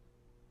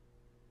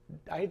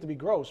 I hate to be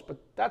gross, but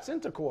that's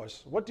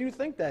intercourse. What do you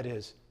think that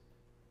is?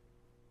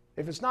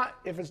 If it's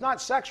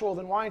not sexual,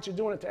 then why aren't you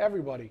doing it to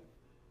everybody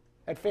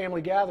at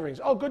family gatherings?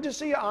 Oh, good to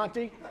see you,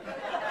 Auntie.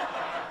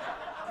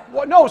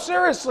 What? No,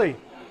 seriously.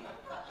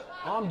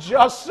 I'm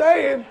just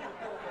saying.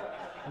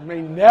 You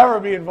may never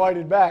be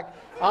invited back.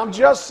 I'm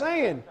just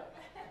saying.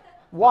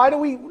 Why do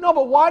we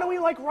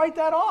like write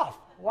that off?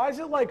 Why is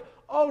it like,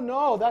 oh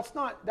no, that's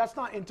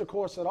not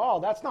intercourse at all.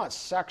 That's not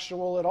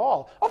sexual at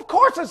all. Of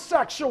course it's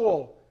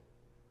sexual.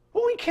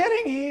 Who are we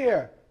kidding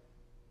here?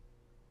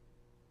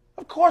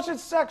 Of course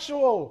it's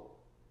sexual.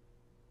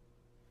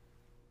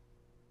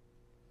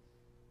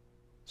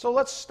 So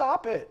let's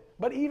stop it.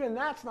 But even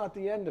that's not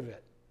the end of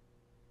it.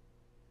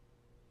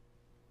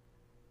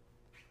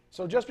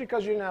 So just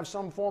because you didn't have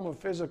some form of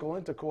physical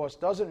intercourse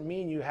doesn't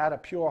mean you had a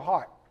pure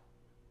heart.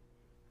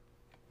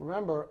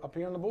 Remember, up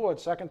here on the board,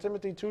 2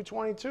 Timothy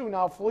 2:22,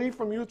 now flee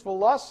from youthful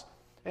lusts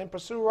and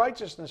pursue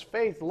righteousness,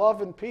 faith,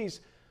 love, and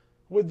peace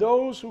with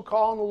those who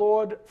call on the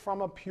Lord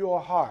from a pure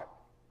heart.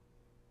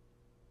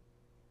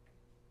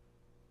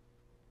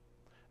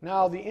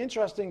 Now, the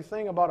interesting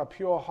thing about a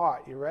pure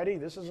heart, you ready?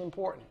 This is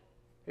important.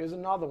 Here's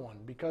another one,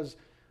 because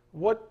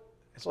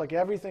it's like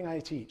everything I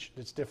teach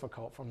that's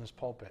difficult from this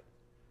pulpit.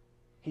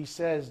 He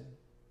says,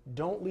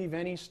 don't leave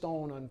any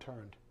stone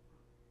unturned.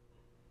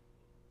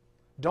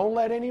 Don't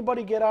let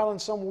anybody get out on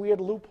some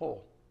weird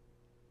loophole.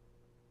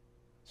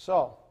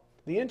 So,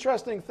 the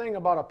interesting thing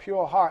about a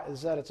pure heart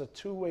is that it's a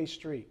two-way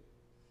street.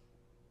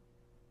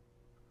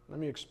 Let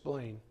me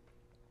explain.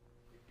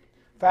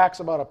 Facts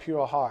about a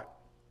pure heart.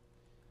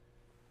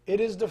 It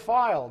is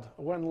defiled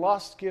when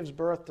lust gives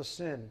birth to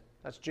sin.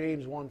 That's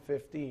James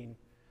 1:15.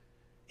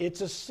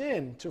 It's a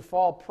sin to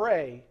fall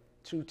prey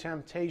to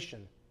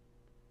temptation.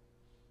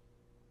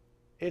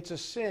 It's a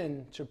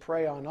sin to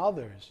prey on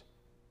others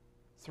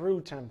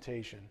through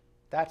temptation.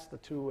 That's the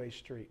two-way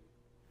street.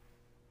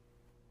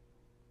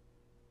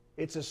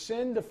 It's a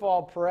sin to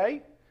fall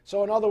prey.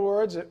 So in other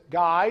words,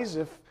 guys,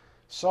 if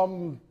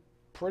some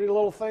pretty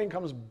little thing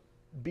comes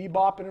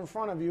bebopping in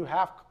front of you,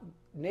 half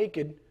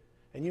naked,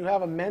 and you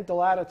have a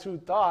mental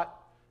attitude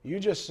thought, you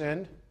just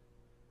sinned.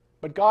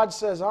 But God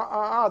says,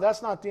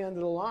 that's not the end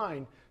of the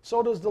line.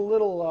 So does the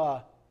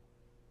little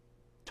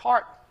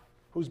tart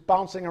who's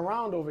bouncing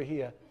around over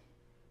here.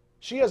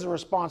 She has a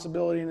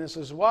responsibility in this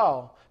as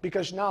well,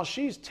 because now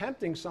she's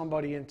tempting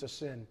somebody into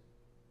sin.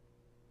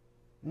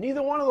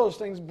 Neither one of those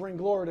things bring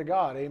glory to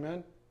God,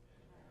 amen?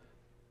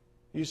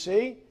 You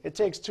see, it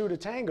takes two to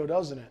tango,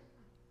 doesn't it?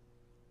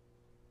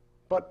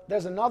 But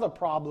there's another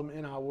problem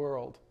in our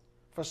world.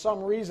 For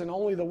some reason,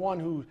 only the one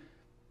who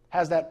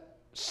has that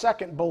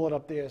second bullet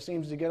up there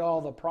seems to get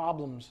all the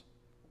problems.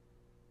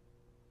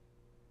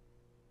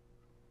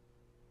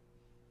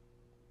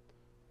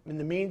 In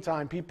the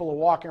meantime, people are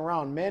walking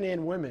around, men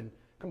and women,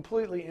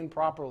 completely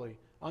improperly,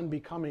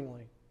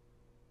 unbecomingly.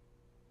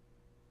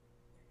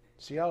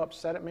 See how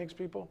upset it makes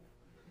people?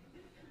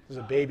 There's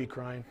a baby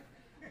crying.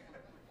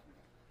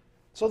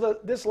 So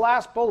this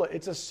last bullet,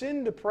 it's a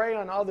sin to prey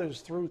on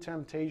others through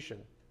temptation.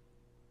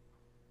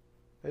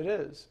 It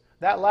is.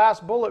 That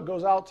last bullet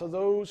goes out to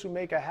those who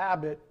make a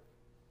habit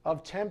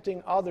of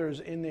tempting others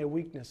in their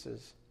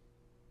weaknesses.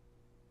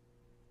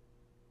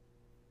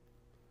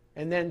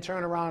 And then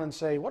turn around and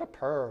say, what a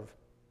perv,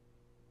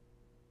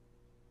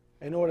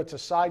 in order to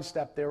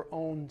sidestep their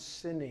own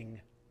sinning.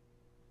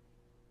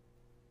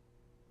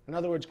 In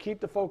other words, keep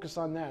the focus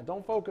on that.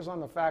 Don't focus on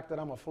the fact that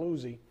I'm a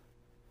floozy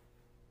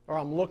or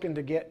I'm looking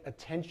to get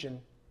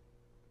attention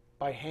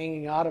by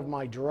hanging out of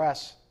my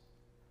dress,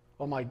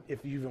 or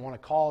if you even want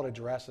to call it a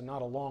dress and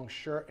not a long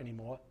shirt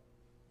anymore.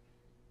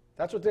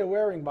 That's what they're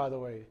wearing, by the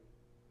way,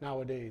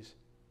 nowadays.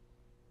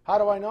 How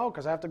do I know?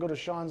 Because I have to go to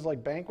Sean's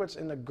banquets,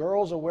 and the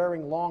girls are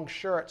wearing long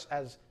shirts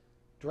as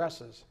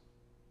dresses.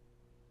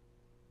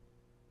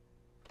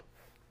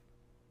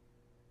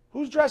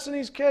 Who's dressing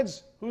these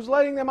kids? Who's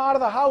letting them out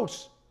of the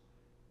house?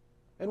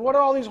 And what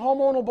are all these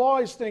hormonal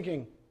boys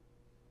thinking?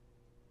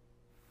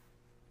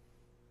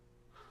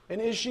 And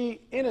is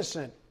she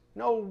innocent?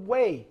 No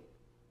way.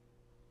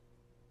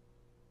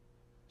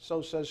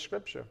 So says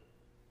Scripture.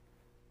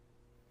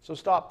 So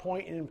stop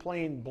pointing and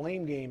playing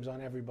blame games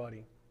on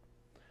everybody.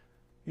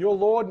 Your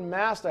Lord and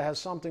Master has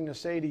something to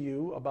say to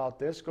you about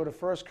this. Go to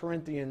 1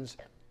 Corinthians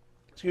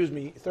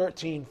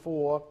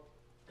 13:4.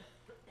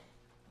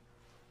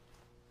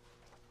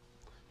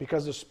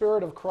 Because the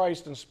Spirit of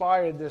Christ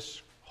inspired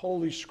this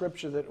holy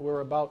Scripture that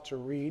we're about to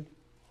read,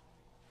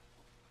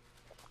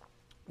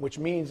 which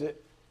means that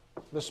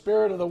the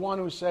Spirit of the one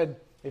who said,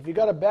 if you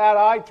got a bad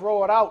eye,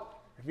 throw it out.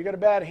 If you got a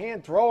bad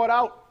hand, throw it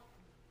out.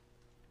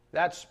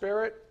 That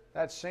Spirit,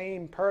 that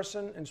same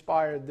person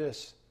inspired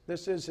this.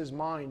 This is his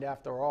mind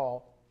after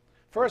all.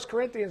 1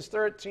 Corinthians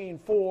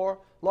 13:4,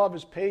 love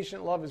is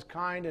patient, love is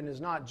kind, and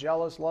is not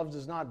jealous. Love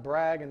does not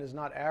brag and is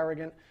not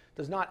arrogant,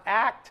 does not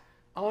act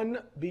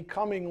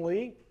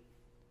unbecomingly.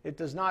 It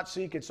does not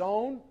seek its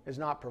own, is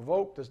not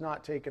provoked, does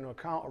not take into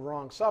account a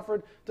wrong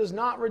suffered, does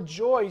not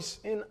rejoice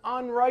in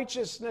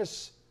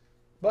unrighteousness,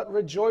 but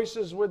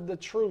rejoices with the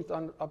truth.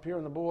 Up here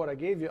on the board, I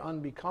gave you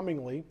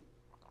unbecomingly.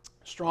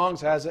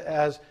 Strong's has it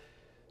as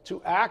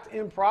to act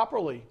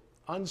improperly,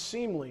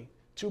 unseemly,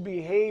 to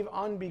behave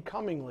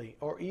unbecomingly,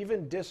 or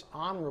even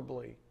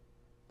dishonorably.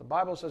 The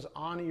Bible says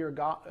honor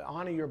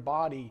your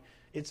body.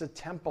 It's a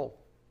temple.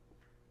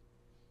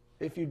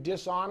 If you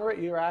dishonor it,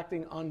 you're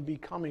acting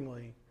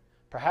unbecomingly.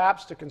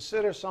 Perhaps to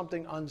consider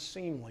something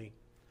unseemly.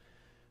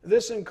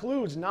 This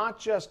includes not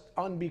just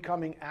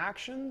unbecoming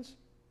actions,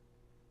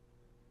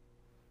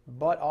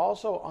 but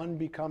also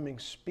unbecoming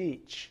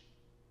speech.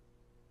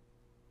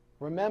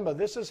 Remember,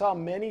 this is how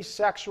many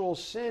sexual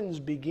sins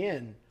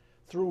begin,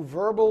 through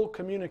verbal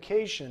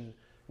communication,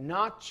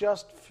 not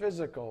just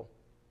physical.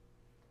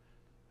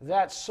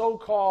 That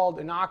so-called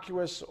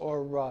innocuous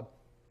or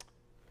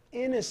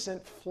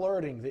innocent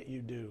flirting that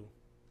you do.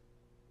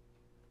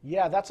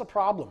 Yeah, that's a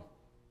problem.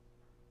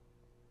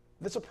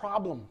 That's a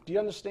problem. Do you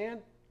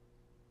understand?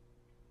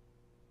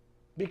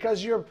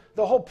 Because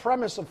the whole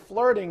premise of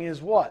flirting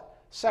is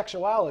what?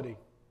 Sexuality.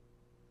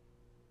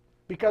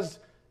 Because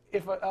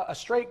if a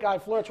straight guy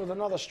flirts with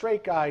another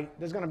straight guy,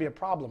 there's going to be a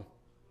problem.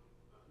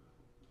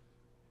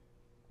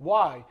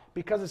 Why?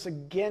 Because it's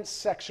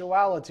against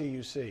sexuality,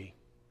 you see.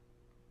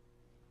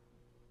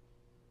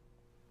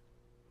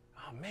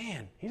 Oh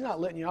man, he's not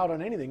letting you out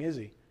on anything, is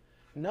he?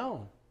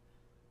 No.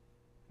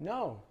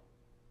 No.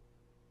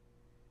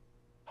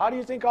 How do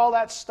you think all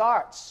that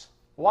starts?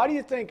 Why do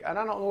you think, and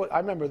I don't know, I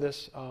remember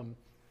this,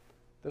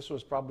 this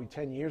was probably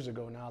 10 years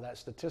ago now, that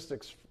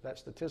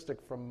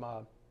statistic from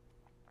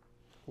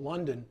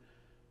London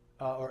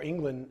or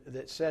England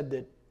that said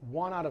that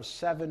 1 out of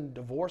 7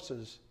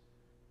 divorces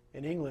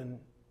in England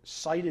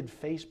cited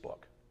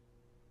Facebook.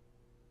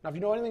 Now, if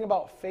you know anything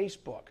about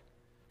Facebook,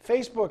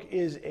 Facebook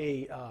is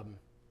a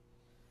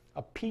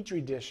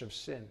petri dish of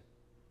sin.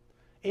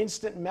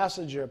 Instant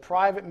messenger,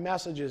 private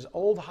messages,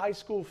 old high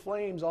school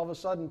flames all of a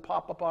sudden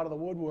pop up out of the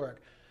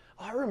woodwork.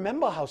 Oh, I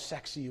remember how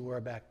sexy you were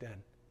back then.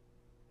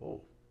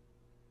 Whoa.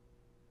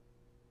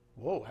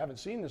 Whoa, haven't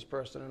seen this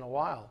person in a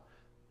while.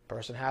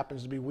 Person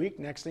happens to be weak.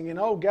 Next thing you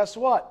know, guess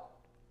what?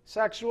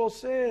 Sexual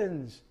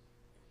sins.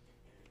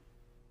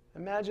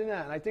 Imagine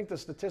that. And I think the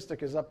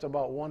statistic is up to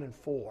about 1 in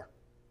 4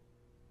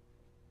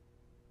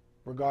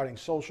 regarding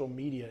social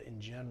media in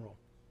general.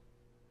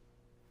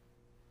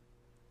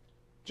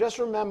 Just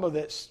remember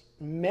that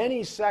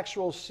many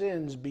sexual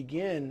sins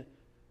begin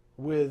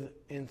with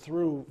and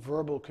through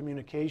verbal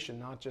communication,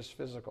 not just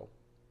physical.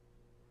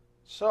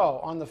 So,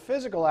 on the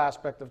physical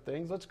aspect of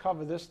things, let's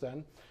cover this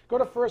then. Go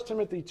to 1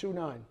 Timothy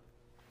 2:9.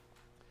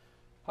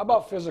 How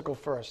about physical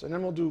first, and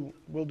then we'll do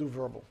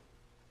verbal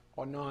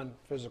or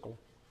non-physical.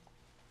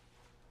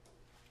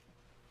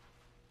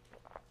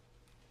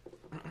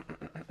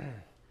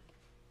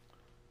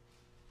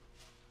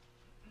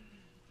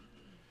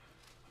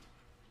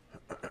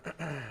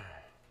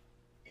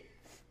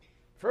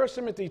 First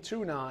Timothy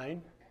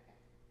 2:9.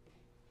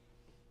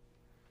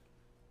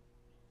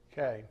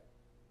 Okay.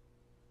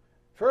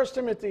 1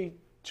 Timothy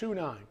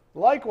 2:9.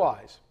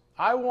 Likewise,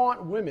 I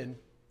want women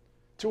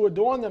to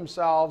adorn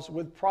themselves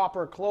with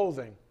proper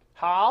clothing.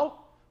 How?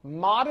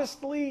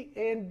 Modestly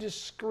and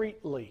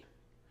discreetly,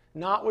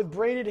 not with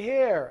braided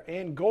hair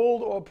and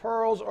gold or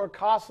pearls or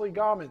costly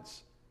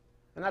garments.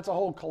 And that's a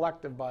whole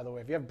collective, by the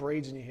way. If you have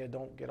braids in your hair,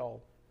 don't get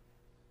all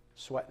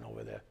sweating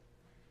over there.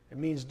 It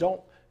means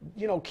don't,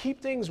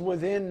 keep things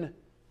within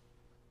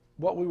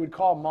what we would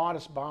call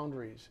modest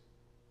boundaries.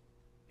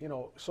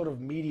 Sort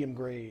of medium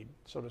grade,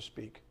 so to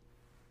speak.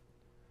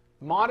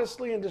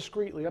 Modestly and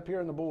discreetly, up here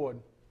on the board.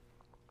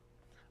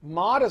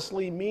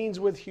 Modestly means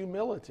with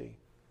humility.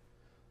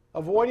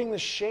 Avoiding the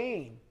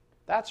shame,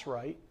 that's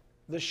right,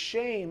 the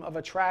shame of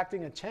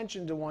attracting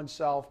attention to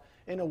oneself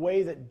in a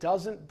way that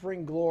doesn't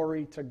bring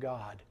glory to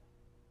God.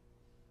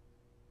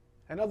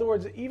 In other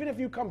words, even if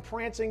you come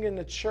prancing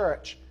into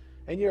church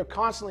and you're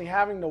constantly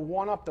having to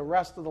one-up the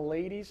rest of the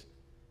ladies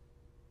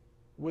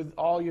with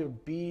all your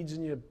beads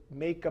and your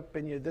makeup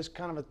and your this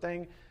kind of a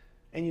thing,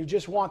 and you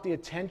just want the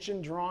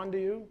attention drawn to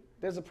you,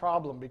 there's a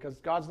problem because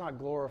God's not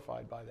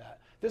glorified by that.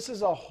 This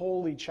is a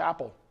holy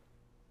chapel.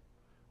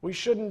 We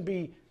shouldn't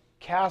be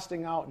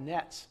casting out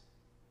nets,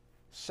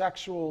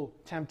 sexual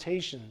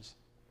temptations.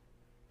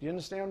 Do you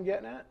understand what I'm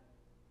getting at?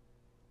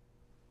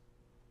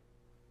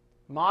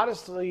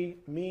 Modestly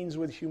means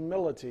with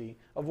humility,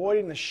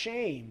 avoiding the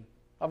shame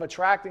of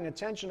attracting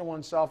attention to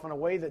oneself in a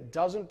way that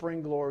doesn't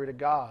bring glory to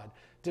God.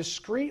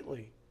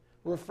 Discreetly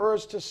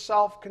refers to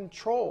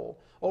self-control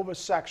over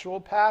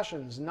sexual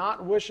passions,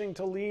 not wishing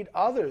to lead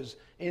others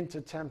into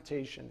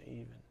temptation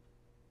even.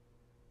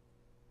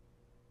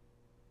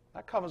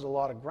 That covers a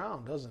lot of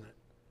ground, doesn't it?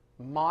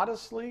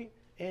 Modestly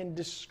and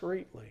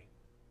discreetly.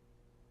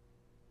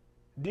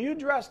 Do you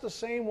dress the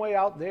same way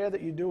out there that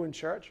you do in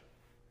church?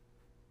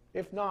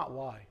 If not,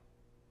 why?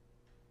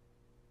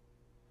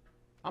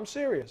 I'm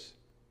serious.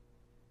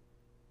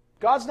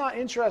 God's not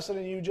interested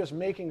in you just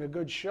making a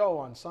good show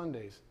on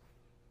Sundays.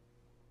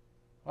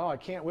 Oh, I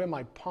can't wear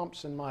my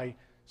pumps and my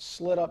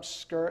slit-up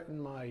skirt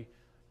and my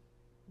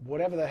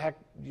whatever the heck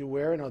you're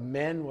wearing, or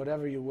men,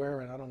 whatever you're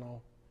wearing, I don't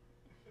know.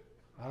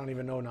 I don't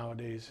even know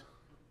nowadays.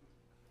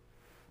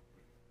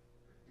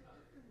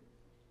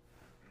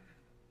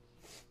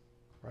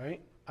 Right?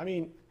 I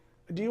mean,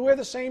 do you wear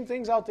the same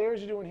things out there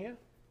as you do in here?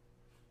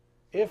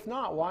 If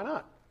not, why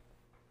not?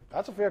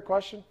 That's a fair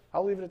question.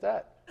 I'll leave it at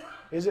that.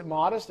 Is it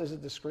modest? Is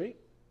it discreet?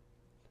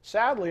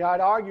 Sadly, I'd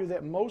argue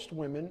that most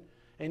women,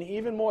 and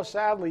even more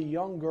sadly,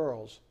 young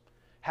girls,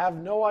 have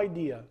no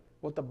idea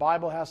what the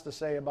Bible has to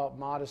say about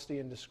modesty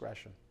and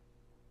discretion.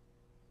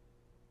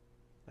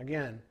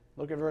 Again,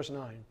 look at verse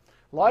 9.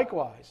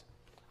 Likewise,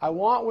 I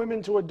want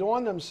women to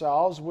adorn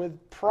themselves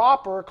with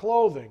proper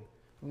clothing,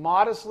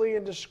 modestly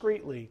and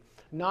discreetly,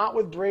 not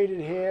with braided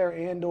hair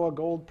and or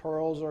gold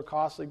pearls or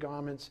costly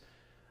garments.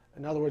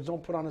 In other words,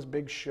 don't put on this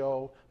big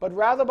show, but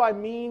rather by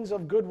means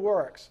of good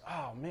works.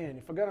 Oh man,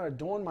 if I'm going to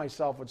adorn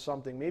myself with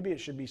something, maybe it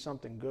should be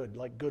something good,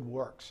 like good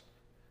works.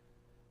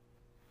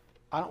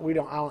 I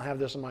don't have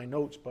this in my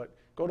notes, but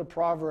go to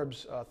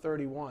Proverbs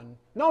 31.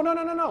 No.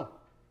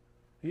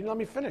 You didn't let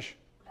me finish.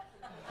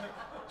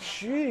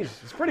 Jeez,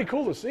 it's pretty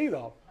cool to see,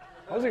 though.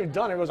 I wasn't even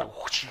done. It was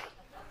like, whoosh.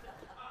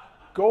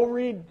 Go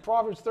read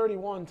Proverbs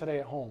 31 today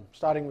at home,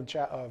 starting with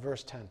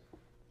verse 10.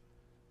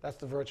 That's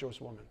the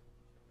virtuous woman,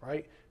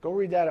 right? Go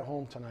read that at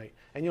home tonight,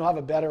 and you'll have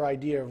a better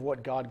idea of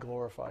what God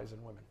glorifies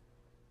in women.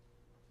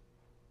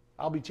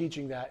 I'll be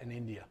teaching that in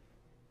India.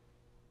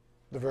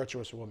 The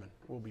virtuous woman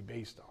will be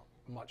based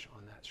on much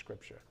on that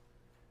scripture.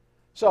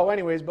 So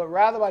anyways, but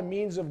rather by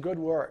means of good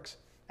works,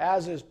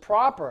 as is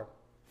proper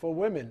for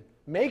women,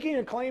 making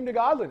a claim to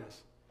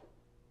godliness.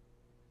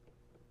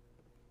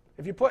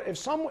 If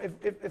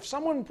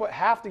someone put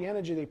half the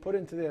energy they put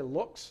into their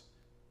looks,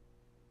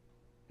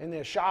 in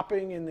their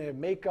shopping, in their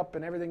makeup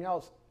and everything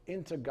else,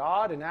 into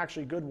God and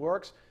actually good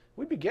works,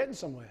 we'd be getting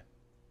somewhere.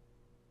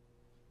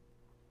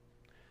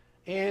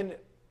 And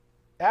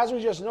as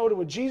we just noted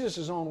with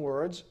Jesus' own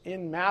words,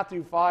 in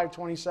Matthew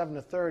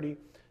 5:27-30,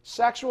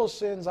 sexual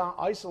sins aren't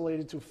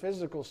isolated to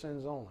physical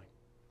sins only.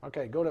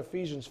 Okay, go to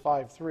Ephesians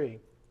 5:3.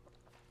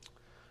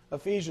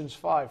 Ephesians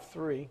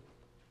 5:3.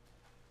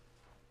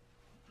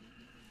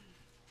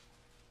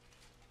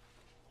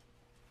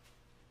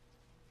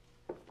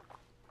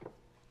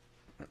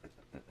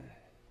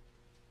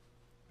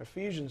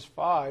 Ephesians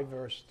 5,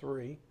 verse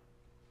 3.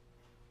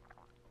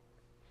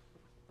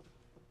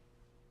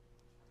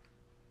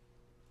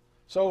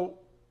 So,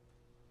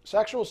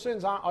 sexual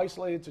sins aren't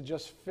isolated to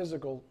just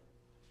physical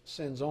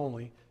sins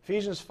only.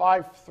 Ephesians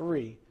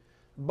 5:3.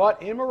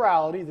 But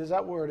immorality, there's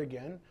that word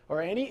again,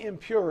 or any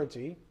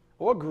impurity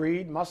or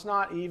greed must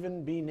not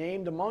even be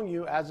named among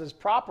you as is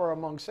proper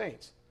among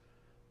saints.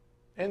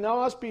 And there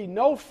must be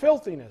no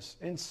filthiness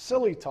and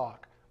silly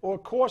talk or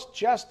coarse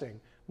jesting,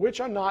 which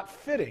are not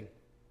fitting,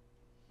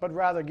 but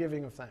rather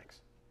giving of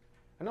thanks.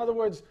 In other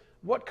words,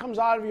 what comes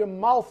out of your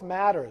mouth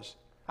matters.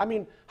 I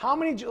mean,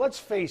 let's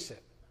face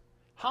it,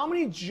 how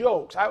many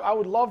jokes, I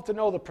would love to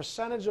know the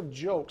percentage of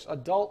jokes,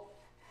 adult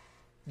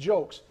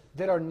jokes,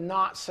 that are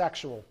not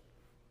sexual.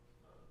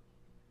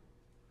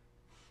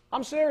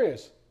 I'm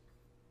serious.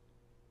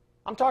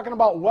 I'm talking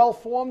about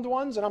well-formed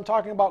ones, and I'm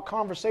talking about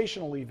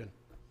conversational even.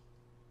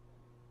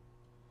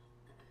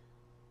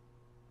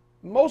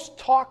 Most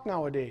talk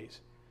nowadays,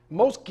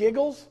 most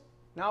giggles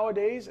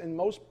nowadays in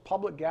most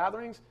public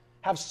gatherings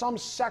have some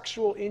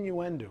sexual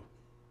innuendo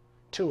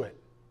to it.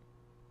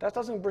 That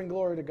doesn't bring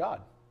glory to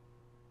God.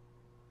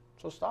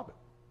 So stop it.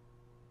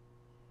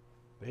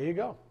 There you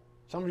go.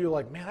 Some of you are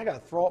like, man, I got to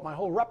throw out my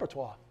whole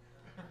repertoire.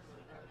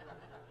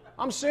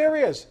 I'm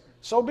serious.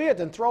 So be it.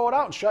 Then throw it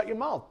out and shut your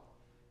mouth.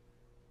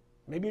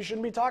 Maybe you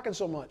shouldn't be talking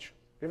so much.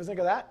 You ever think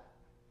of that?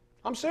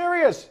 I'm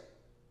serious.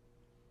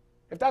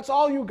 If that's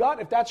all you got,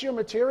 if that's your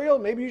material,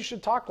 maybe you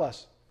should talk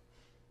less.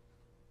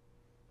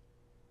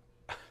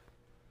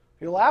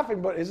 You're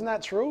laughing, but isn't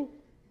that true?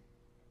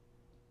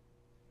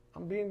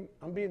 I'm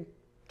being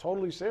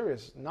totally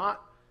serious.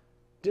 Not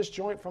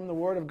disjoint from the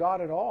Word of God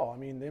at all. I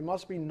mean, there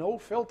must be no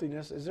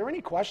filthiness. Is there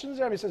any questions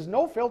there? He says,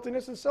 no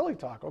filthiness and silly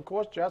talk. Of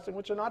course, jesting,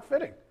 which are not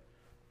fitting.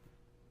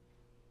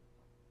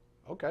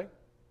 Okay.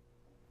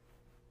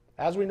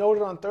 As we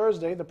noted on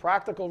Thursday, the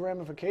practical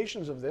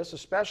ramifications of this,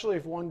 especially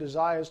if one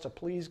desires to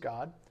please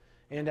God,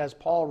 and as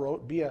Paul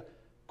wrote, be a,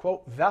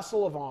 quote,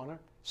 vessel of honor,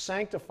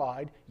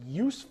 sanctified,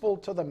 useful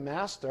to the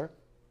master,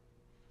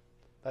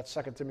 that's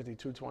 2 Timothy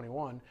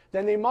 2:21,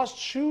 then they must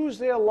choose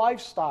their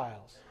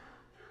lifestyles.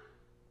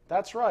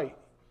 That's right.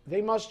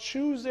 They must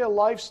choose their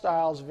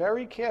lifestyles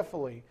very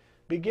carefully,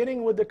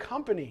 beginning with the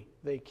company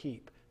they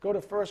keep. Go to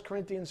 1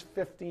 Corinthians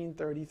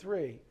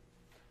 15:33.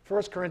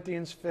 1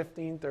 Corinthians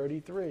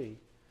 15:33.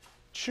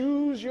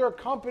 Choose your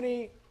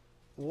company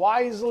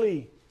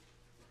wisely.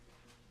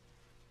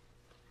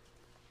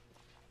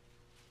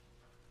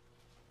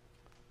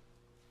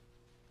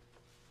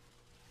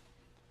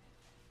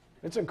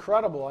 It's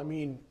incredible. I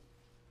mean,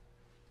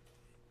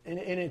 and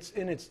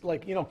it's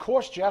like, you know,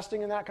 coarse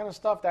jesting and that kind of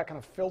stuff, that kind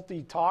of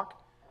filthy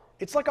talk.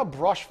 It's like a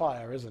brush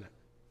fire, isn't it?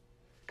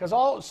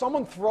 Because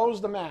someone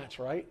throws the match,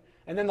 right?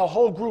 And then the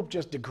whole group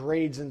just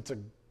degrades into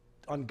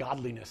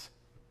ungodliness.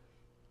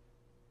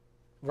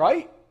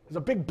 Right? There's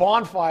a big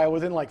bonfire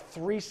within like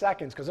 3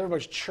 seconds because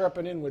everybody's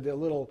chirping in with their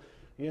little,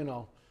 you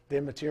know,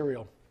 their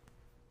material.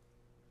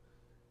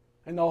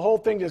 And the whole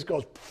thing just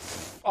goes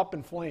up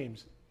in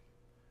flames.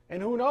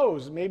 And who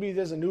knows, maybe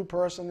there's a new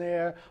person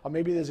there, or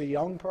maybe there's a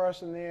young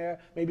person there,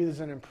 maybe there's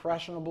an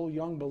impressionable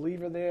young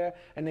believer there,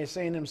 and they're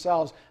saying to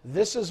themselves,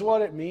 this is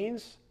what it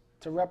means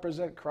to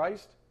represent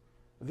Christ?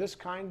 This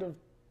kind of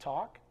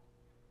talk?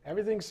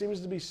 Everything seems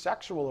to be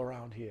sexual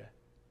around here.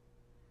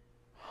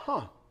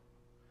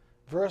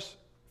 Verse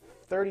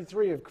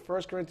 33 of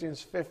 1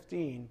 Corinthians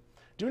 15,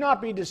 do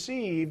not be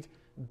deceived,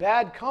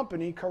 bad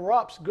company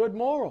corrupts good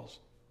morals.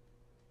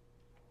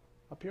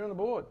 Up here on the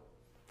board.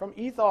 From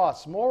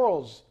ethos,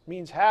 morals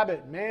means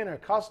habit, manner,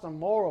 custom,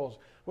 morals,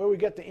 where we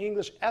get the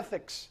English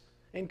ethics.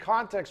 In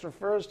context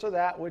refers to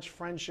that which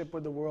friendship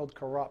with the world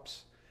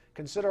corrupts.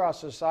 Consider our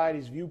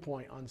society's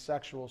viewpoint on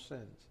sexual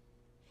sins.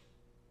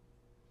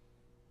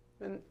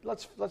 And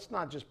let's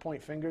not just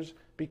point fingers,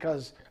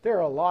 because there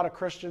are a lot of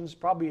Christians,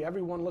 probably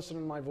everyone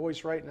listening to my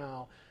voice right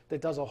now, that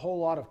does a whole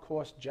lot of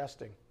coarse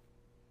jesting.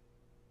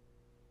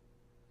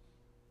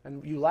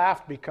 And you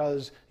laughed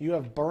because you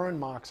have burn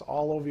marks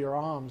all over your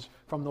arms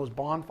from those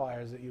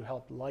bonfires that you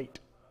helped light.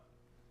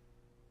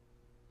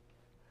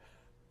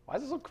 Why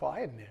is it so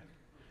quiet in there?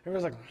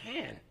 Everyone's like,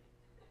 man,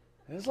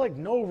 there's like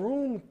no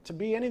room to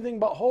be anything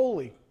but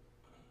holy.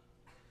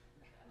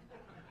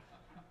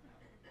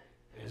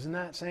 Isn't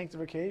that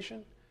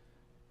sanctification?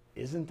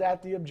 Isn't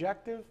that the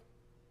objective?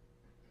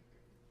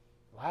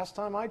 Last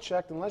time I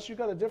checked, unless you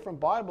got a different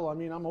Bible, I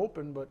mean, I'm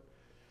open, but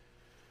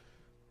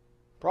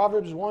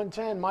Proverbs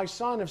 1:10, my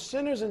son, if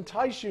sinners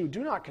entice you,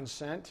 do not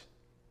consent.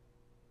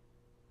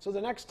 So the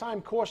next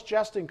time coarse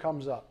jesting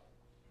comes up,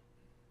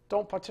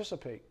 don't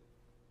participate.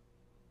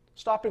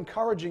 Stop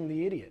encouraging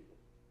the idiot.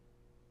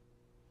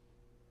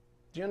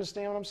 Do you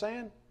understand what I'm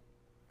saying?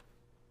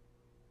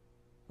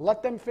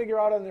 Let them figure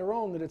out on their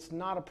own that it's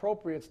not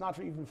appropriate, it's not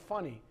even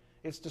funny,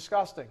 it's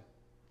disgusting.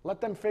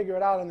 Let them figure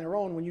it out on their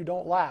own when you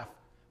don't laugh,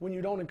 when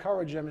you don't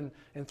encourage them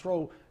and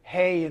throw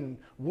hay and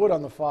wood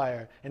on the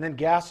fire and then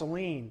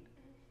gasoline.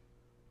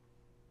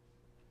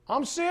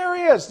 I'm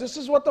serious. This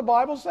is what the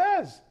Bible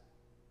says.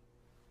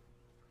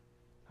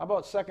 How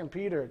about 2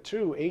 Peter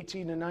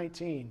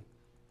 2:18-19?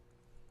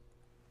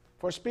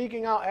 For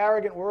speaking out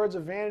arrogant words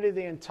of vanity,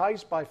 they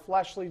entice by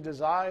fleshly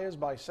desires,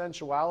 by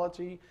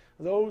sensuality,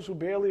 those who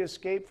barely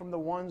escape from the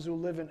ones who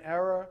live in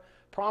error,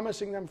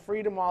 promising them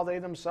freedom while they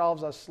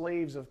themselves are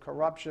slaves of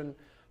corruption.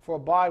 For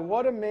by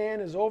what a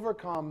man is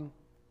overcome,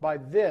 by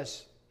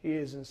this he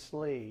is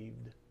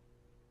enslaved.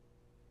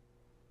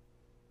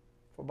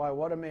 For by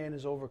what a man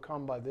is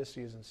overcome, by this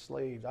he is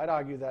enslaved. I'd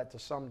argue that to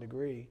some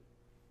degree.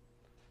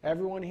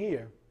 Everyone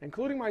here,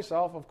 including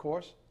myself, of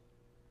course,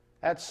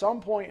 at some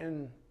point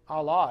in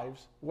our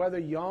lives, whether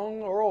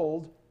young or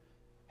old,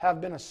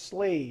 have been a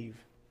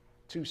slave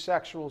to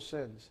sexual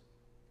sins.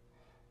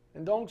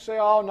 And don't say,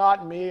 oh,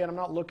 not me, and I'm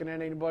not looking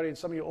at anybody. And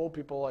some of you old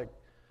people are like,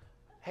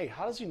 hey,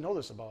 how does he know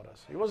this about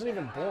us? He wasn't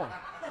even born.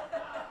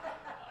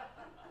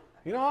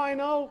 You know how I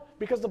know?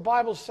 Because the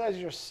Bible says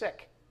you're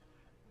sick.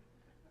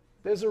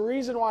 There's a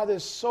reason why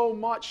there's so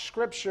much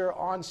scripture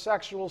on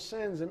sexual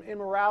sins and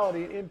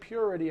immorality and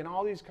impurity and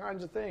all these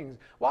kinds of things.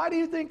 Why do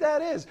you think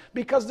that is?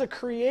 Because the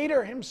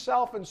Creator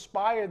himself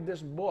inspired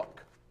this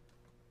book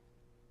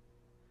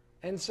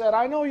and said,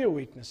 I know your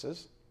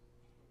weaknesses.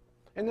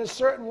 And there's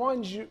certain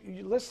ones you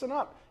listen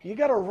up. You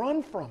got to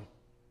run from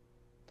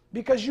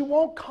because you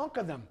won't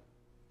conquer them.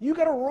 You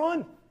got to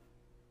run.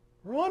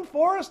 Run,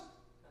 Forrest.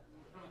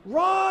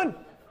 Run.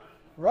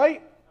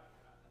 Right?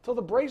 Till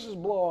the braces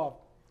blow off.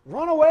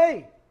 Run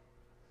away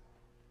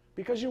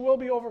because you will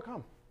be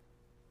overcome.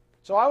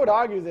 So I would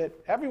argue that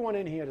everyone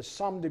in here to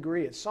some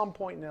degree, at some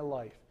point in their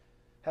life,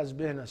 has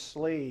been a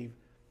slave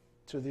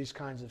to these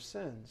kinds of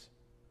sins.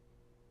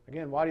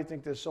 Again, why do you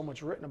think there's so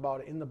much written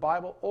about it in the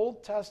Bible,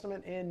 Old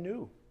Testament and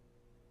New?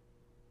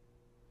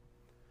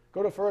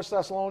 Go to 1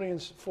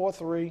 Thessalonians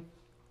 4:3.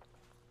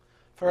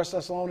 1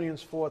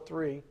 Thessalonians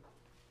 4:3.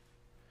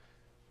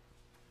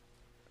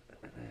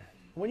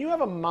 When you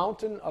have a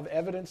mountain of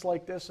evidence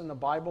like this in the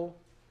Bible,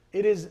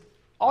 it is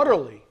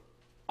utterly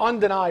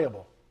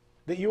undeniable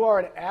that you are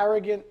an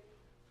arrogant,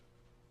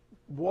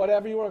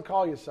 whatever you want to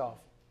call yourself,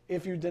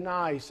 if you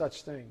deny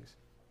such things.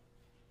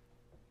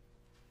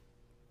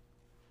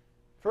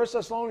 1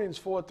 Thessalonians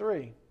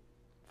 4:3.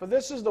 For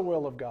this is the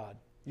will of God,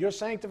 your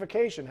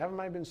sanctification. Haven't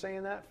I been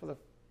saying that for the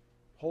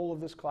whole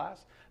of this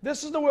class?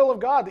 This is the will of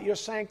God, that you're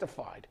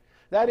sanctified.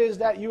 That is,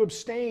 that you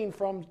abstain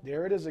from,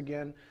 there it is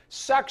again,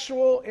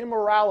 sexual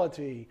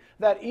immorality,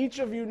 that each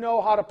of you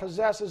know how to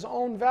possess his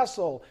own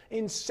vessel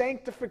in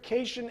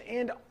sanctification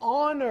and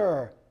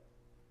honor,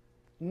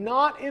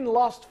 not in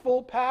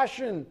lustful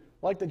passion,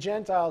 like the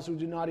Gentiles who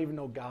do not even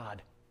know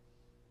God.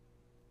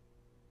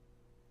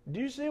 Do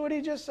you see what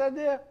he just said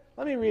there?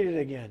 Let me read it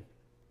again.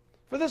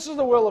 For this is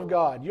the will of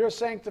God, your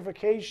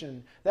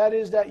sanctification, that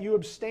is, that you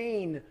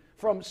abstain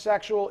from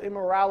sexual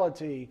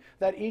immorality,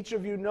 that each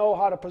of you know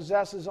how to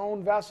possess his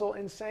own vessel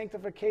in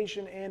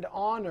sanctification and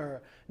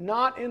honor,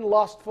 not in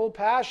lustful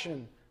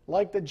passion,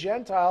 like the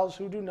Gentiles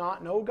who do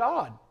not know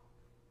God.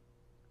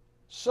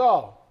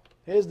 So,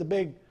 here's the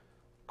big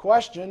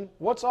question.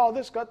 What's all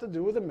this got to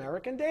do with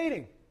American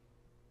dating?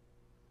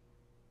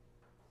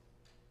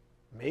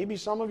 Maybe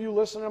some of you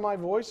listening to my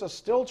voice are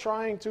still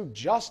trying to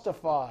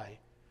justify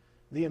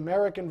the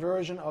American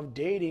version of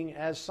dating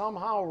as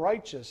somehow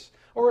righteous,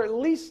 or at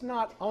least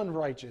not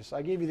unrighteous.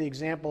 I gave you the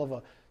example of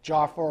a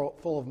jar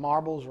full of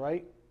marbles,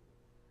 right?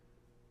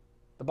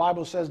 The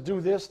Bible says do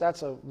this,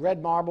 that's a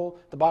red marble.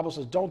 The Bible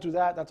says don't do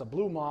that, that's a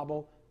blue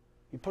marble.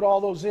 You put all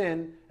those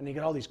in, and you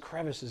get all these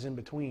crevices in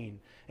between.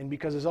 And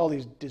because there's all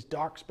this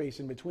dark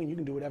space in between, you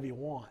can do whatever you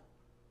want.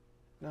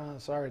 No,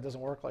 sorry, it doesn't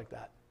work like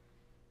that.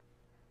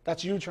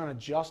 That's you trying to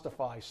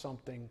justify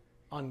something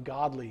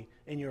ungodly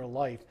in your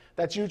life.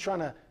 That's you trying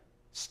to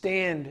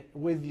stand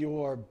with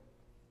your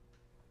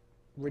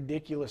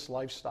ridiculous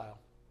lifestyle,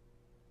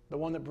 the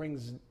one that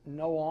brings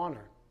no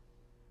honor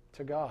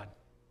to God.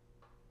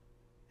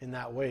 in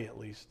that way at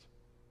least.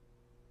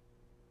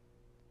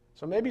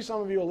 So maybe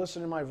some of you are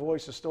listening to my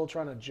voice are still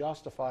trying to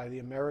justify the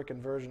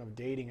American version of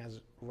dating as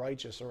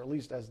righteous, or at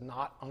least as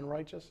not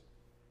unrighteous.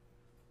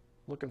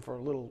 Looking for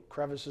little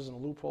crevices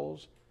and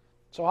loopholes.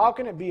 So how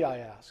can it be, I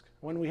ask,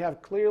 when we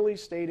have clearly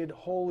stated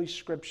Holy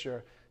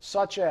Scripture,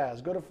 such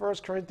as, go to 1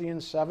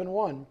 Corinthians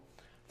 7:1.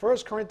 1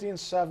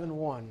 Corinthians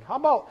 7:1.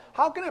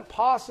 How can it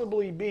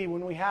possibly be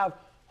when we have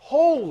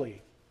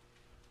holy?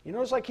 You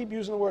notice I keep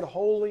using the word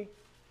holy?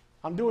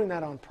 I'm doing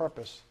that on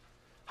purpose.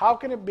 How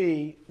can it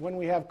be when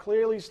we have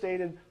clearly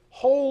stated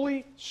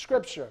Holy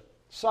Scripture,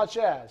 such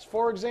as,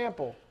 for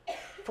example,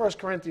 1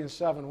 Corinthians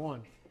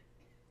 7:1.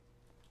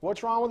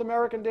 What's wrong with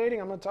American dating?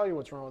 I'm going to tell you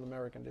what's wrong with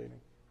American dating.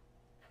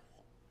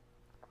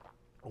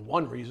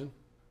 One reason,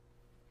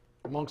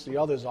 amongst the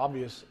others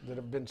obvious that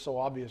have been so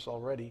obvious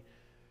already.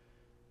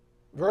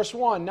 Verse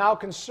 1, now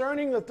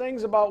concerning the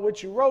things about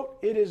which you wrote,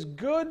 it is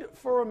good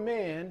for a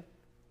man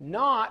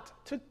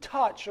not to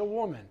touch a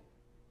woman.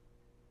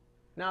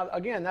 Now,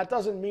 again, that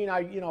doesn't mean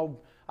I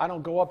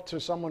don't go up to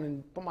someone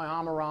and put my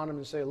arm around them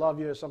and say, love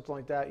you, or something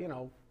like that,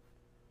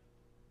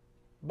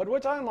 But we're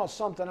talking about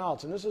something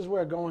else, and this is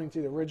where going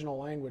to the original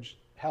language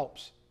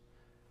helps.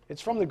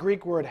 It's from the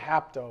Greek word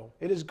hapto.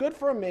 It is good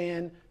for a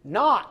man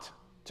not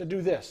to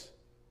do this,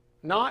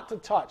 not to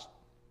touch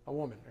a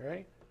woman,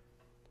 right?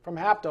 From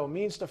hapto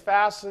means to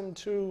fasten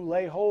to,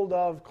 lay hold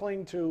of,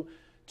 cling to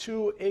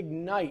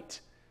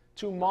ignite,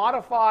 to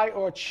modify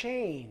or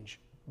change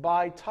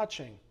by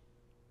touching.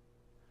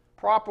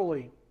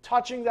 Properly,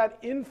 touching that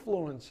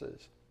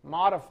influences,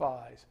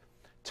 modifies,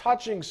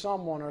 touching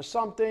someone or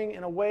something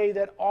in a way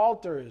that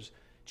alters,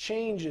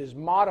 changes,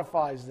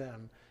 modifies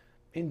them.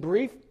 In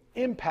brief,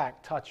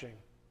 impact touching.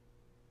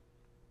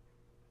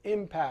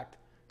 Impact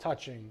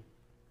touching.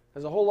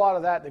 There's a whole lot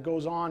of that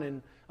goes on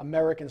in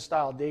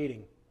American-style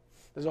dating.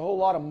 There's a whole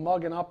lot of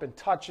mugging up and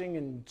touching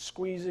and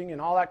squeezing and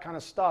all that kind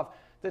of stuff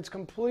that's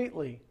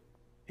completely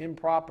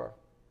improper.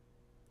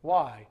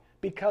 Why?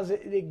 Because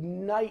it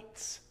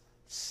ignites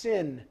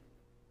sin.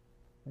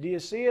 Do you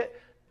see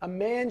it? A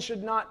man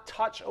should not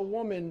touch a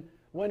woman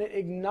when it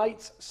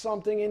ignites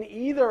something in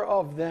either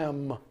of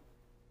them.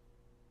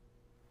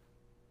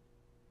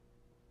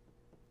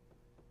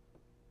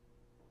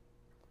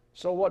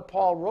 So what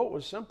Paul wrote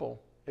was simple.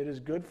 It is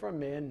good for a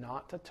man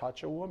not to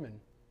touch a woman.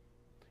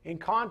 In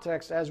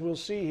context, as we'll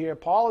see here,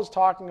 Paul is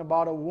talking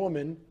about a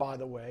woman, by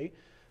the way,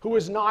 who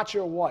is not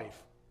your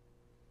wife.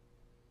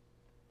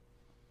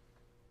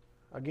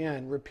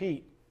 Again,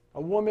 repeat.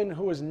 A woman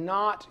who is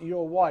not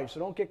your wife. So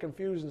don't get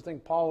confused and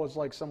think Paul was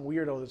like some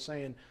weirdo that's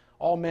saying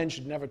all men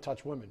should never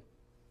touch women.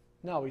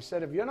 No, he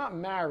said if you're not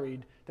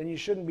married, then you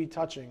shouldn't be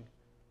touching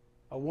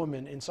a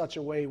woman in such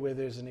a way where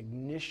there's an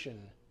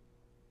ignition,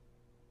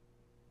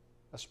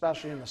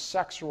 especially in the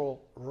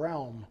sexual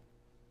realm,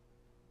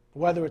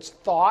 whether it's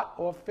thought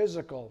or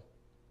physical.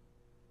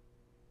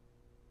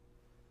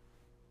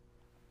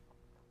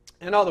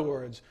 In other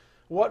words,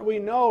 what we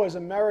know as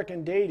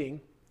American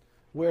dating,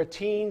 where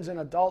teens and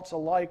adults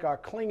alike are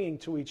clinging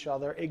to each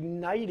other,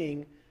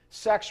 igniting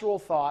sexual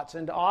thoughts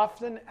and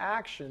often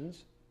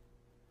actions.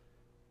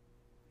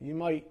 You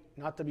might,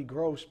 not to be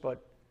gross,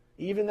 but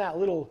even that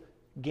little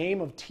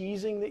game of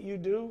teasing that you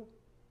do,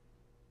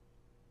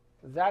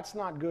 that's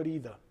not good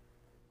either.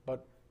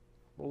 But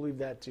we'll leave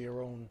that to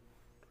your own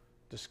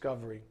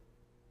discovery.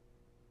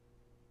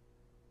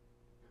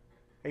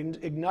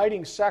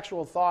 Igniting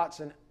sexual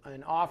thoughts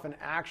and often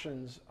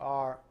actions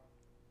are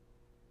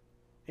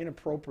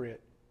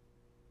inappropriate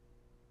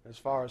as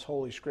far as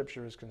Holy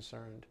Scripture is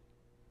concerned,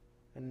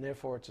 and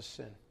therefore it's a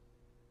sin.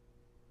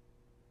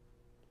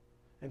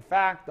 In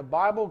fact, the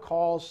Bible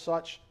calls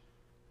such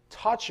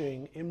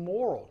touching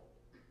immoral.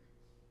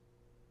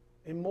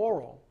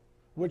 Immoral,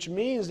 which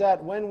means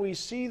that when we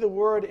see the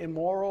word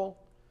immoral,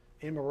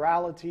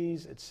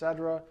 immoralities,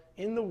 etc.,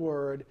 in the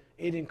word,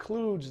 it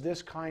includes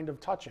this kind of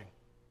touching.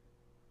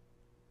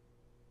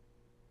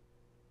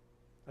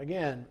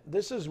 Again,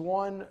 this is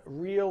one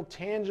real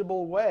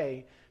tangible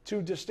way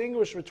to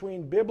distinguish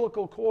between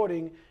biblical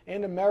courting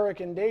and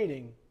American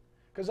dating.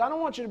 Because I don't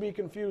want you to be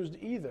confused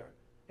either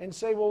and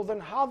say, well,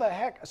 then how the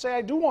heck? Say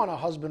I do want a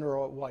husband or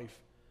a wife.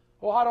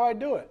 Well, how do I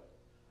do it?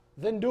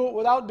 Then do it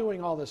without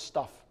doing all this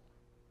stuff.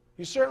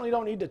 You certainly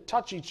don't need to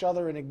touch each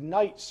other and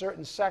ignite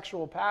certain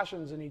sexual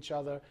passions in each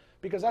other,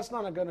 because that's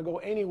not going to go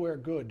anywhere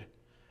good.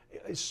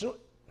 As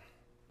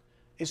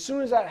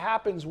soon as that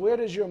happens, where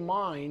does your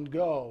mind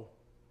go?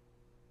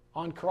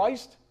 On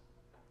Christ?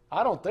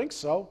 I don't think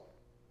so.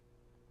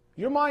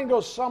 Your mind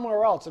goes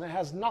somewhere else, and it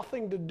has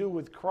nothing to do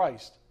with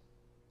Christ.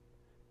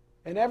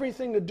 And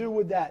everything to do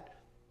with that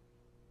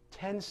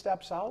 10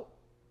 steps out.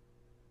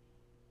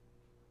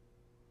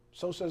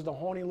 So says the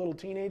horny little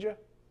teenager.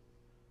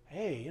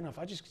 Hey, if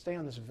I just stay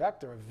on this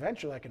vector,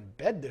 eventually I can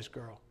bed this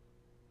girl.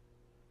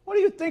 What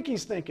do you think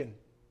he's thinking?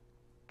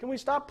 Can we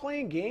stop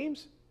playing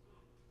games?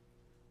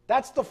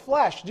 That's the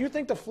flesh. Do you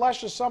think the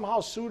flesh is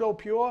somehow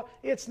pseudo-pure?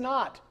 It's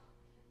not.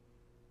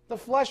 The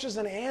flesh is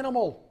an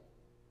animal.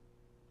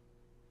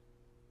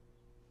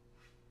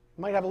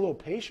 It might have a little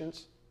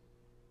patience.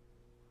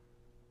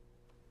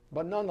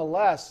 But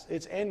nonetheless,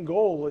 its end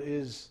goal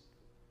is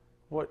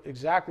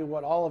exactly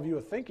what all of you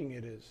are thinking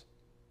it is.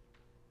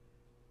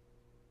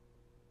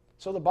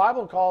 So the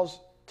Bible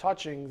calls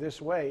touching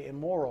this way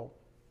immoral.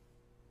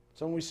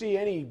 So when we see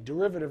any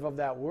derivative of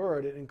that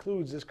word, it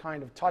includes this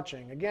kind of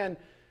touching. Again,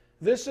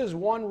 this is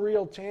one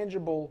real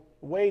tangible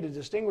way to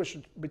distinguish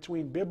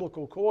between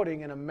biblical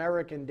courting and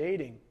American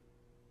dating.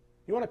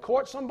 You want to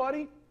court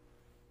somebody?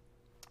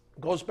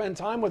 Go spend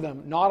time with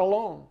them, not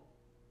alone.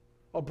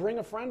 Or bring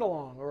a friend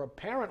along, or a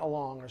parent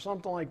along, or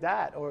something like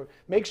that. Or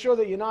make sure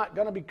that you're not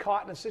going to be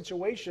caught in a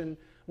situation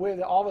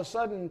where all of a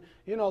sudden,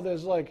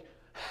 there's like,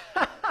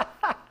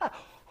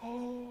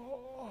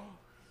 oh.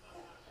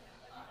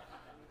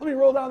 Let me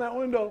roll down that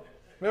window.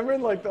 Remember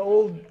in like the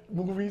old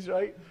movies,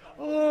 right?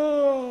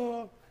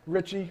 Oh,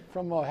 Richie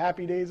from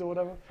Happy Days or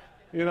whatever,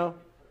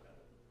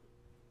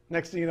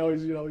 Next thing you know,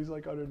 he's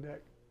like on her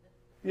neck.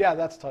 Yeah,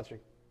 that's touching.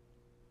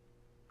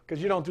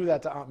 Because you don't do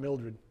that to Aunt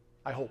Mildred,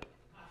 I hope.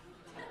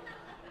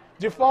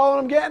 Do you follow what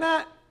I'm getting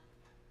at?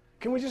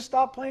 Can we just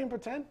stop playing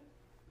pretend?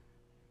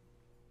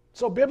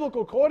 So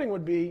biblical courting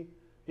would be,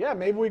 yeah,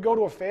 maybe we go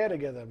to a fair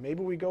together.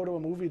 Maybe we go to a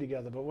movie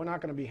together, but we're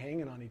not going to be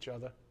hanging on each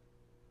other.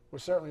 We're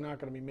certainly not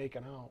going to be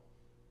making out.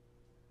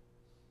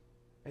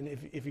 And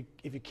if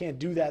you can't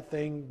do that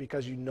thing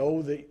because you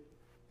know that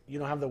you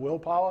don't have the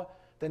willpower,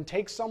 then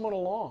take someone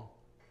along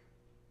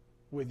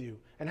with you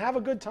and have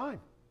a good time.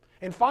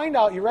 And find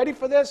out, you ready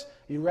for this?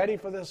 You ready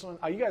for this one?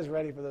 Are you guys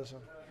ready for this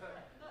one?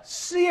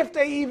 See if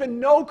they even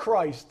know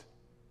Christ.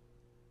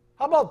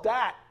 How about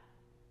that?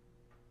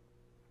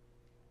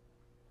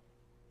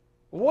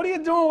 What are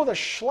you doing with a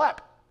schlep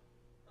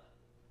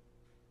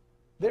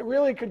that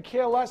really could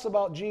care less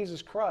about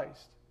Jesus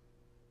Christ?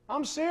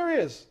 I'm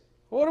serious.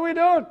 What are we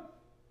doing?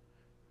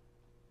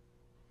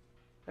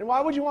 And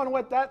why would you want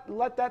to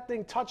let that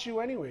thing touch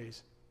you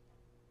anyways?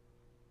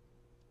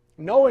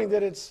 Knowing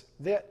that it's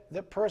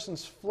that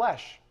person's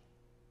flesh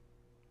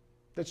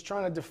that's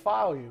trying to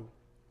defile you.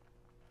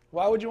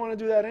 Why would you want to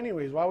do that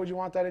anyways? Why would you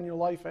want that in your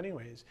life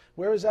anyways?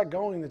 Where is that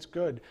going that's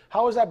good?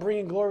 How is that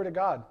bringing glory to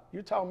God?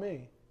 You tell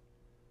me.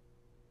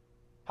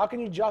 How can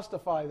you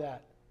justify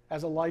that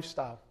as a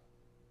lifestyle,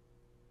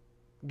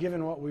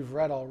 given what we've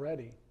read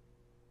already?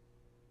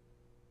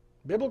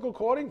 Biblical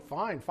courting?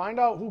 Fine.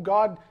 Find out who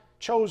God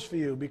chose for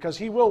you, because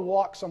He will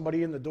walk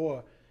somebody in the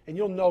door, and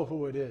you'll know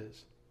who it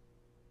is.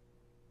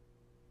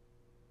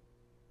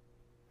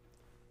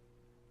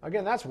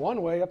 Again, that's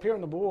one way. Up here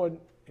on the board,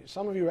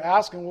 some of you are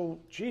asking, well,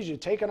 geez, you're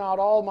taking out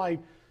all my,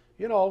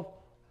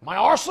 my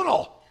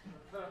arsenal.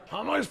 How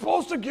am I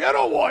supposed to get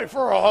a wife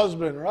or a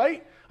husband,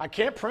 right? I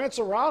can't prance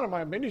around in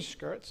my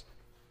miniskirts.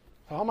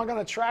 How am I going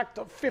to attract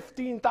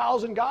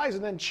 15,000 guys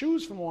and then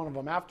choose from one of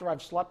them after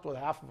I've slept with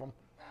half of them?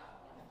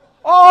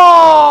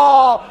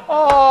 Oh,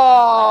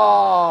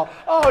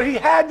 he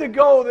had to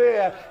go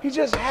there. He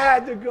just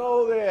had to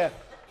go there.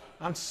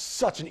 I'm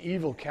such an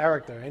evil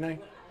character, ain't I?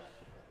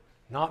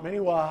 Not many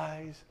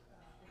wise,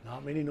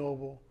 not many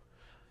noble.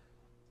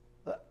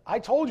 I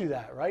told you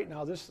that, right?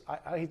 Now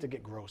I hate to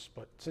get gross,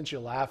 but since you're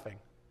laughing,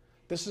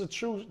 this is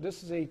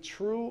a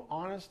true,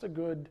 honest to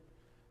good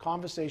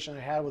conversation I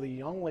had with a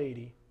young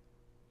lady,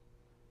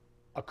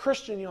 a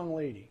Christian young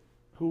lady,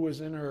 who was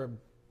in her,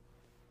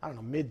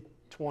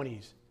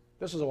 mid-20s.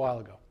 This was a while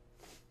ago.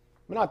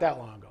 But not that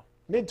long ago.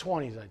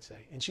 Mid-20s, I'd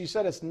say. And she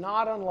said it's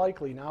not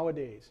unlikely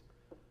nowadays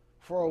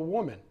for a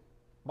woman,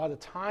 by the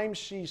time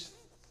she's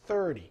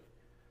 30,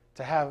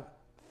 to have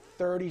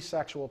 30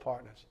 sexual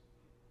partners.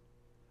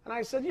 And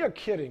I said, you're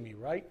kidding me,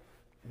 right?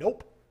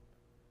 Nope.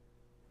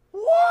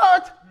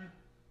 What?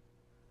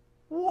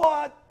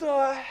 What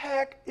the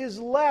heck is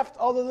left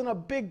other than a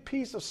big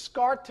piece of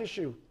scar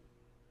tissue?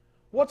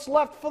 What's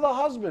left for the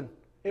husband,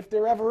 if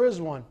there ever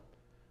is one?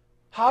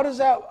 How does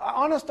that,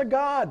 honest to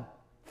God,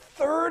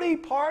 30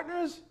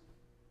 partners?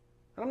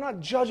 And I'm not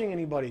judging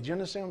anybody. Do you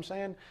understand what I'm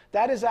saying?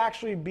 That is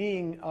actually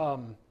being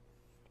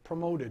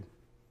promoted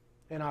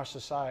in our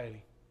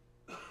society.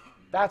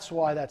 That's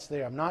why that's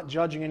there. I'm not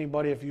judging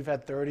anybody if you've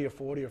had 30 or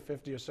 40 or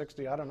 50 or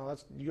 60. I don't know.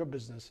 That's your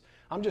business.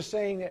 I'm just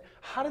saying that,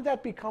 how did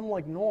that become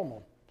like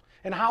normal?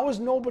 And how is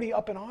nobody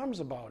up in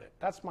arms about it?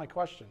 That's my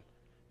question.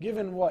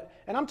 Given what,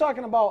 and I'm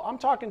talking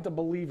to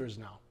believers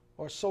now,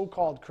 or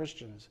so-called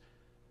Christians.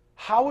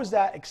 How is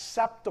that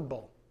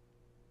acceptable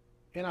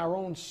in our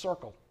own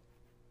circle?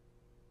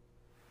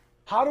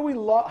 How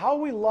are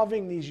we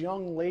loving these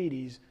young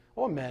ladies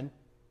or men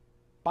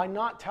by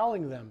not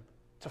telling them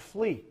to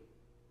flee?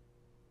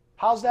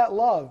 How's that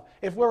love?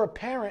 If we're a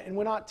parent and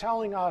we're not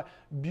telling our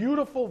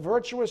beautiful,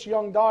 virtuous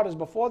young daughters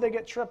before they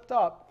get tripped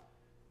up,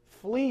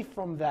 flee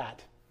from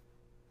that.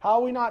 How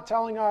are we not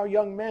telling our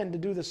young men to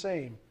do the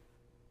same?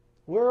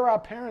 Where are our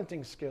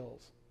parenting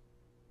skills?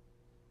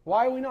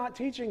 Why are we not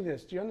teaching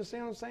this? Do you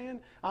understand what I'm saying?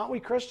 Aren't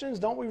we Christians?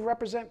 Don't we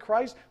represent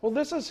Christ? Well,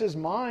 this is His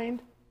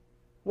mind.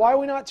 Why are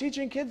we not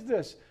teaching kids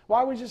this?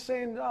 Why are we just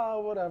saying, oh,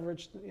 whatever,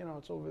 it's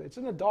over there. It's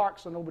in the dark,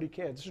 so nobody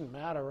cares. It doesn't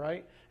matter,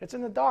 right? It's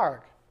in the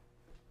dark.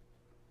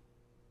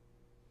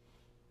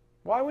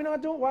 Why are we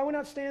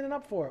not standing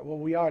up for it? Well,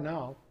 we are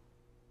now.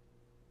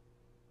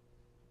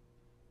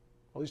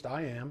 At least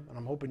I am, and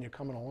I'm hoping you're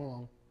coming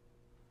along.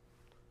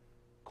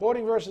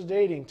 Courting versus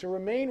dating. To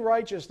remain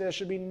righteous, there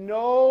should be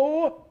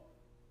no,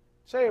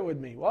 say it with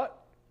me,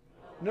 what?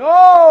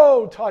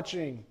 No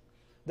touching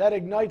that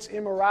ignites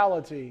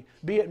immorality,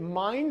 be it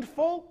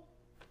mindful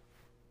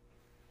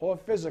or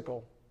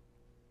physical.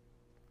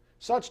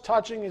 Such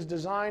touching is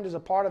designed as a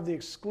part of the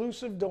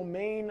exclusive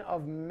domain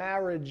of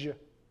marriage.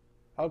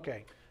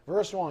 Okay,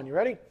 verse 1, you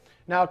ready?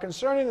 Now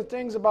concerning the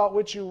things about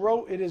which you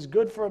wrote, it is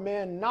good for a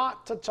man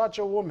not to touch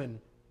a woman.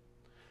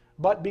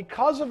 But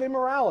because of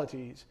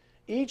immoralities,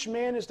 each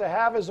man is to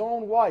have his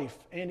own wife,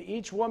 and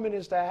each woman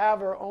is to have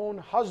her own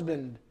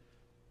husband.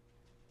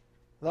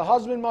 The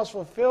husband must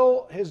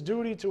fulfill his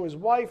duty to his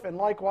wife, and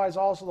likewise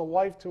also the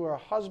wife to her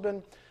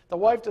husband. The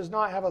wife does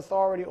not have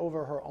authority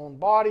over her own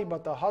body,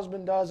 but the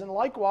husband does. And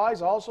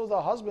likewise also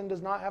the husband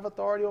does not have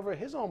authority over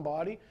his own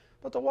body,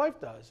 but the wife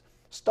does.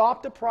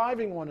 Stop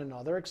depriving one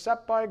another,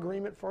 except by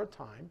agreement for a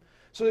time,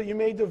 so that you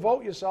may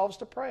devote yourselves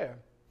to prayer.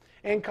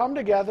 And come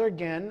together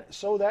again,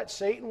 so that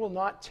Satan will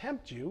not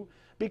tempt you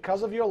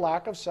because of your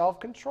lack of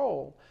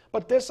self-control.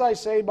 But this I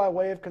say by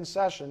way of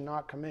concession,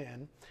 not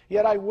command.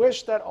 Yet I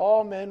wish that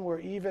all men were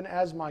even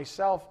as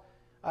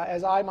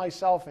I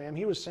myself am.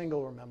 He was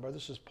single, remember.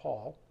 This is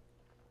Paul.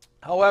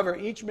 However,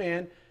 each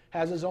man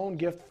has his own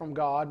gift from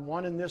God,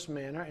 one in this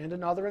manner and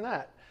another in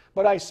that.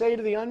 But I say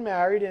to the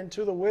unmarried and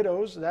to the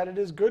widows that it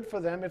is good for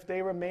them if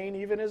they remain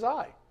even as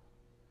I.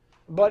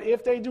 But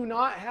if they do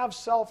not have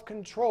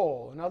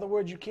self-control, in other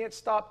words, you can't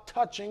stop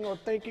touching or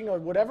thinking or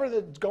whatever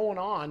that's going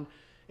on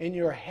in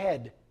your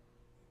head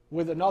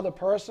with another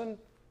person,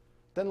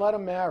 then let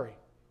them marry.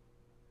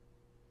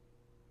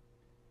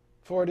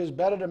 For it is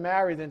better to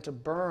marry than to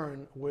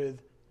burn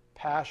with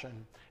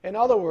passion. In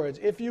other words,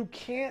 if you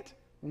can't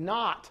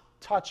not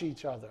touch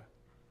each other,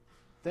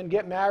 then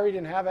get married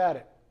and have at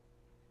it.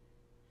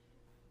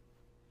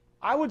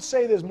 I would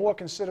say there's more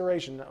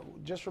consideration. Now,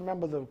 just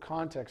remember the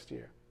context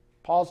here.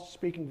 Paul's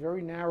speaking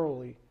very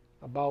narrowly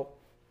about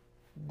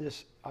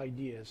this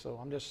idea. So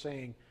I'm just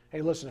saying,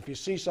 hey, listen, if you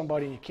see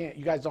somebody and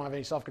you guys don't have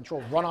any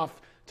self-control, run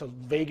off to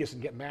Vegas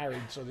and get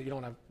married so that you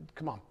don't have,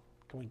 come on,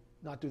 can we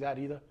not do that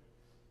either?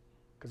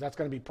 Because that's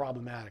going to be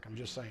problematic, I'm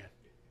just saying.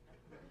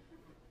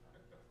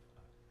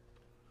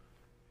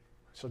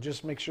 So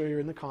just make sure you're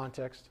in the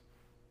context.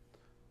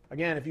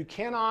 Again, if you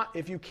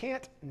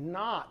can't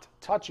not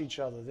touch each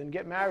other, then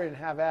get married and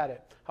have at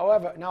it.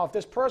 However, now if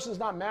this person's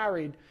not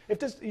married,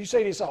 you say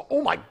to yourself,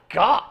 oh my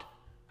God,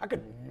 I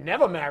could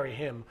never marry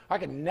him, I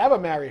could never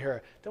marry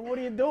her, then what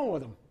are you doing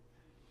with them?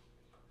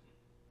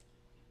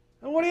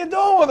 And what are you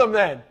doing with them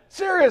then?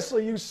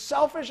 Seriously, you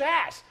selfish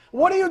ass.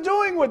 What are you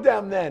doing with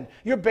them then?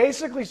 You're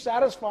basically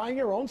satisfying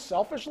your own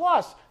selfish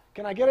lust.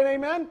 Can I get an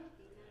amen?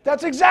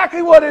 That's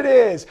exactly what it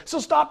is. So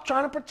stop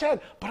trying to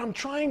pretend. But I'm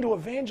trying to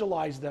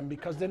evangelize them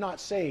because they're not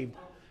saved.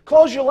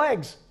 Close your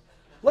legs.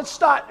 Let's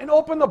start and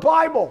open the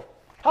Bible.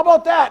 How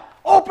about that?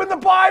 Open the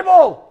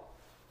Bible.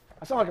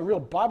 I sound like a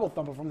real Bible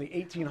thumper from the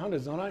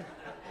 1800s, don't I?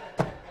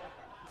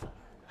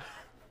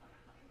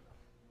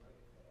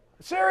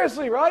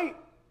 Seriously, right?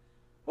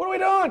 What are we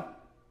doing?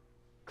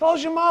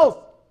 Close your mouth.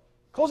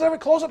 Close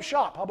up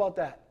shop. How about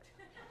that?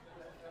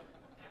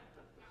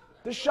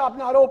 This shop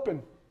not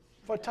open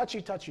for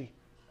touchy-touchy.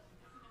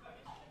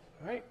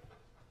 Right?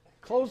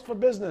 Closed for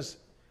business.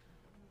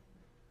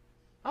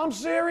 I'm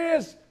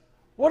serious.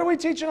 What are we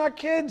teaching our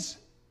kids?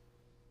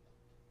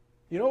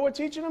 You know what we're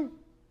teaching them?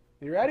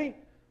 You ready?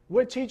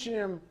 We're teaching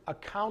them a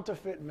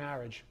counterfeit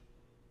marriage.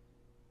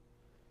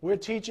 We're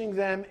teaching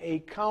them a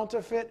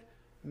counterfeit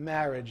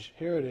marriage.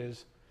 Here it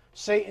is.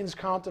 Satan's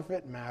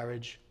counterfeit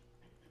marriage.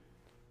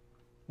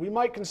 We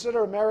might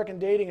consider American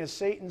dating as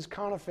Satan's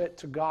counterfeit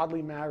to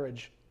godly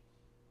marriage,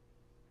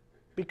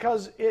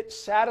 because it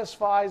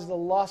satisfies the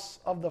lusts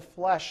of the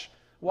flesh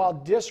while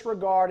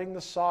disregarding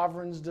the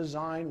sovereign's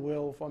design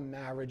will for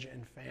marriage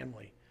and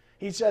family.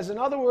 He says, in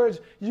other words,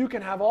 you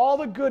can have all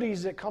the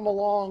goodies that come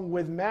along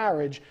with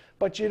marriage,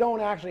 but you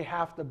don't actually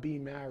have to be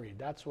married.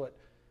 That's what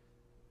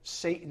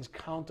Satan's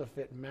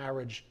counterfeit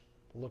marriage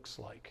looks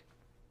like.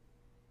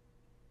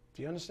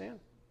 Do you understand?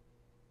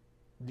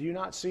 Do you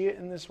not see it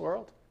in this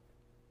world?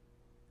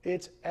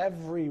 It's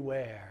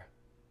everywhere.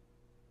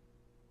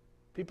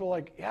 People are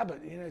like, yeah, but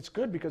it's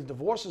good because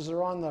divorces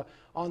are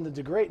on the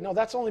degrade. No,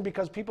 that's only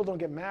because people don't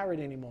get married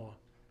anymore.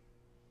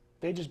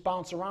 They just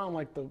bounce around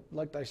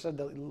like I said,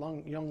 the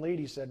young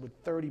lady said, with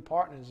 30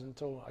 partners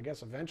until I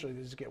guess eventually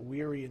they just get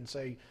weary and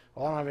say,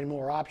 well, I don't have any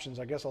more options.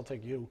 I guess I'll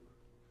take you.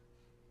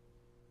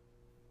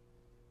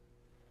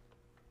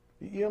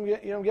 You know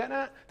what I'm getting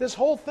at? This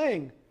whole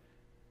thing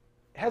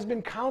has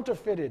been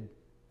counterfeited.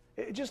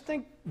 Just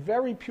think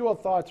very pure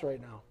thoughts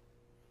right now.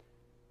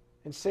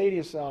 And say to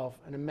yourself,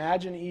 and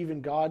imagine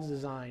even God's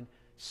design,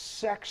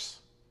 sex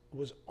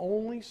was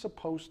only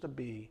supposed to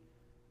be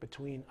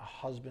between a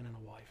husband and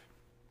a wife.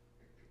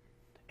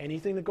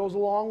 Anything that goes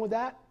along with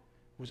that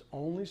was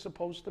only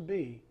supposed to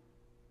be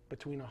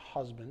between a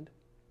husband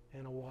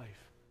and a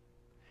wife.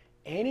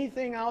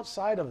 Anything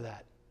outside of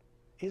that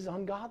is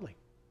ungodly.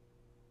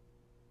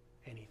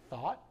 Any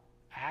thought,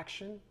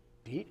 action,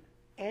 deed,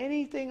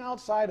 anything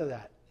outside of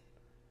that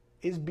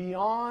is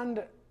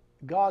beyond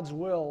God's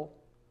will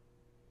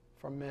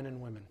for men and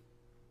women.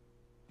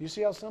 Do you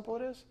see how simple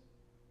it is?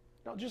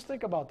 No, just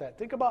think about that.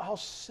 Think about how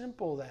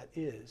simple that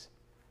is.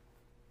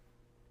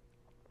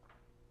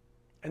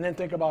 And then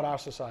think about our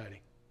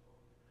society.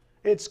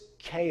 It's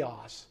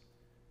chaos.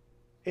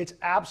 It's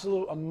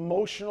absolute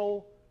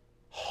emotional,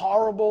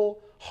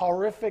 horrible,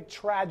 horrific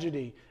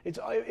tragedy. It's,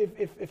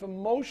 if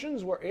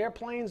emotions were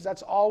airplanes,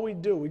 that's all we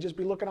do. We'd just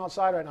be looking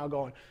outside right now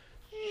going,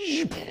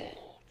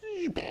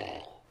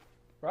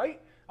 right?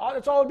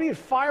 That's all it'd be.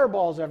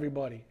 Fireballs,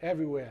 everybody,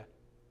 everywhere.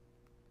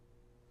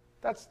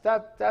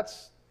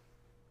 That's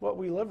what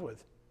we live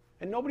with.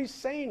 And nobody's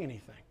saying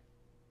anything.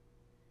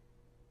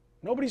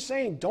 Nobody's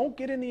saying, don't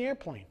get in the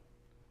airplane.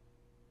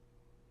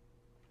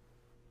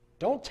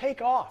 Don't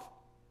take off.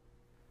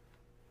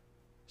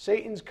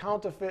 Satan's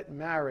counterfeit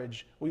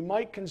marriage. We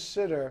might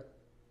consider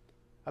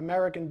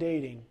American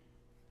dating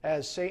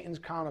as Satan's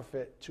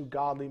counterfeit to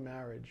godly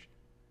marriage.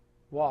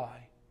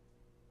 Why?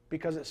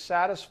 Because it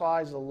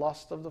satisfies the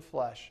lust of the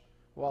flesh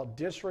while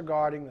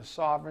disregarding the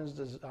sovereign's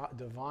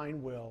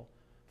divine will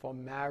for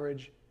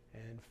marriage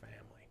and family.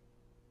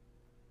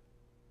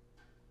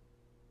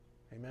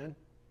 Amen?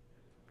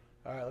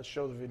 All right, let's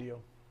show the video.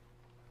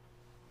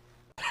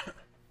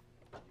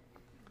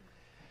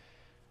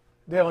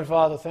 Dear Heavenly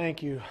Father,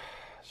 thank you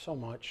so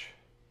much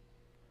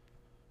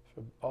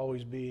for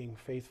always being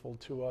faithful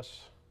to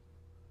us,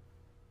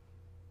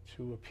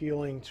 to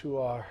appealing to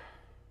our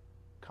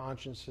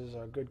consciences,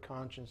 our good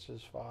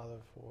consciences, Father,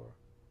 for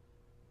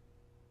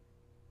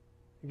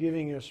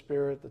giving your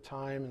Spirit the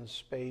time and the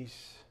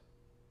space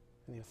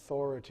and the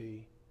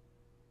authority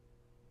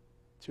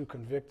to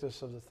convict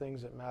us of the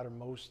things that matter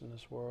most in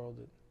this world,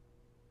 that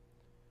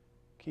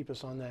keep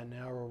us on that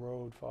narrow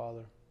road,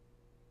 Father.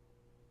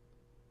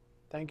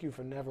 Thank you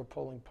for never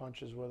pulling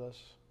punches with us.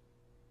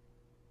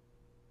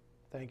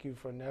 Thank you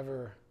for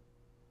never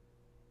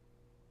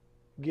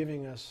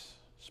giving us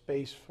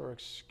space for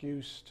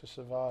excuse to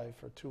survive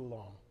for too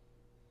long.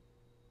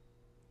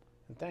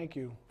 And thank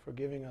you for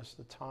giving us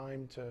the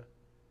time to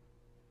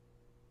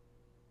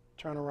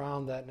turn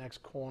around that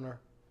next corner,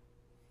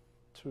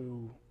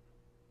 to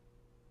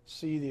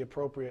see the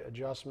appropriate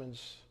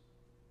adjustments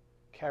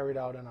carried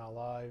out in our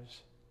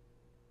lives.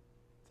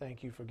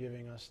 Thank you for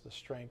giving us the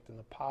strength and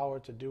the power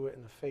to do it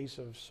in the face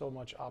of so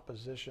much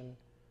opposition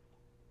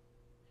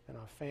in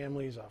our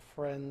families, our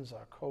friends,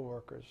 our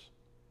co-workers,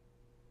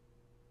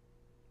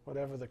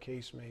 whatever the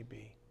case may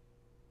be.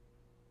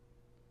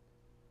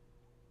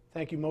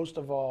 Thank you most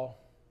of all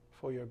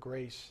for your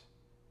grace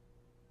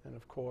and,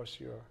 of course,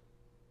 your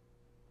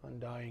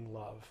undying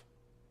love.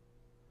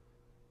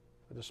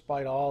 For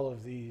despite all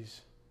of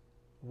these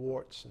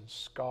warts and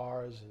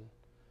scars and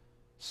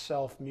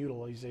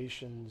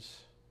self-mutilations,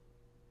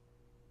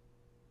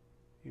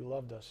 you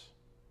loved us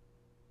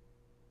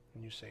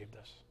and you saved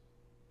us.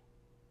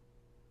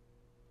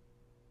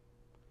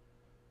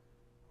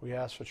 We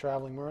ask for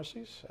traveling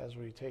mercies as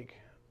we take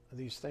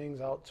these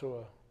things out to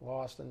a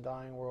lost and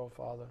dying world,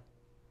 Father,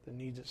 that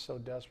needs it so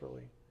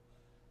desperately.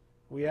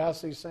 We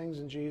ask these things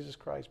in Jesus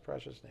Christ's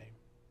precious name.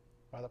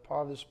 By the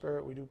power of the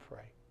Spirit, we do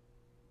pray.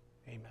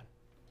 Amen.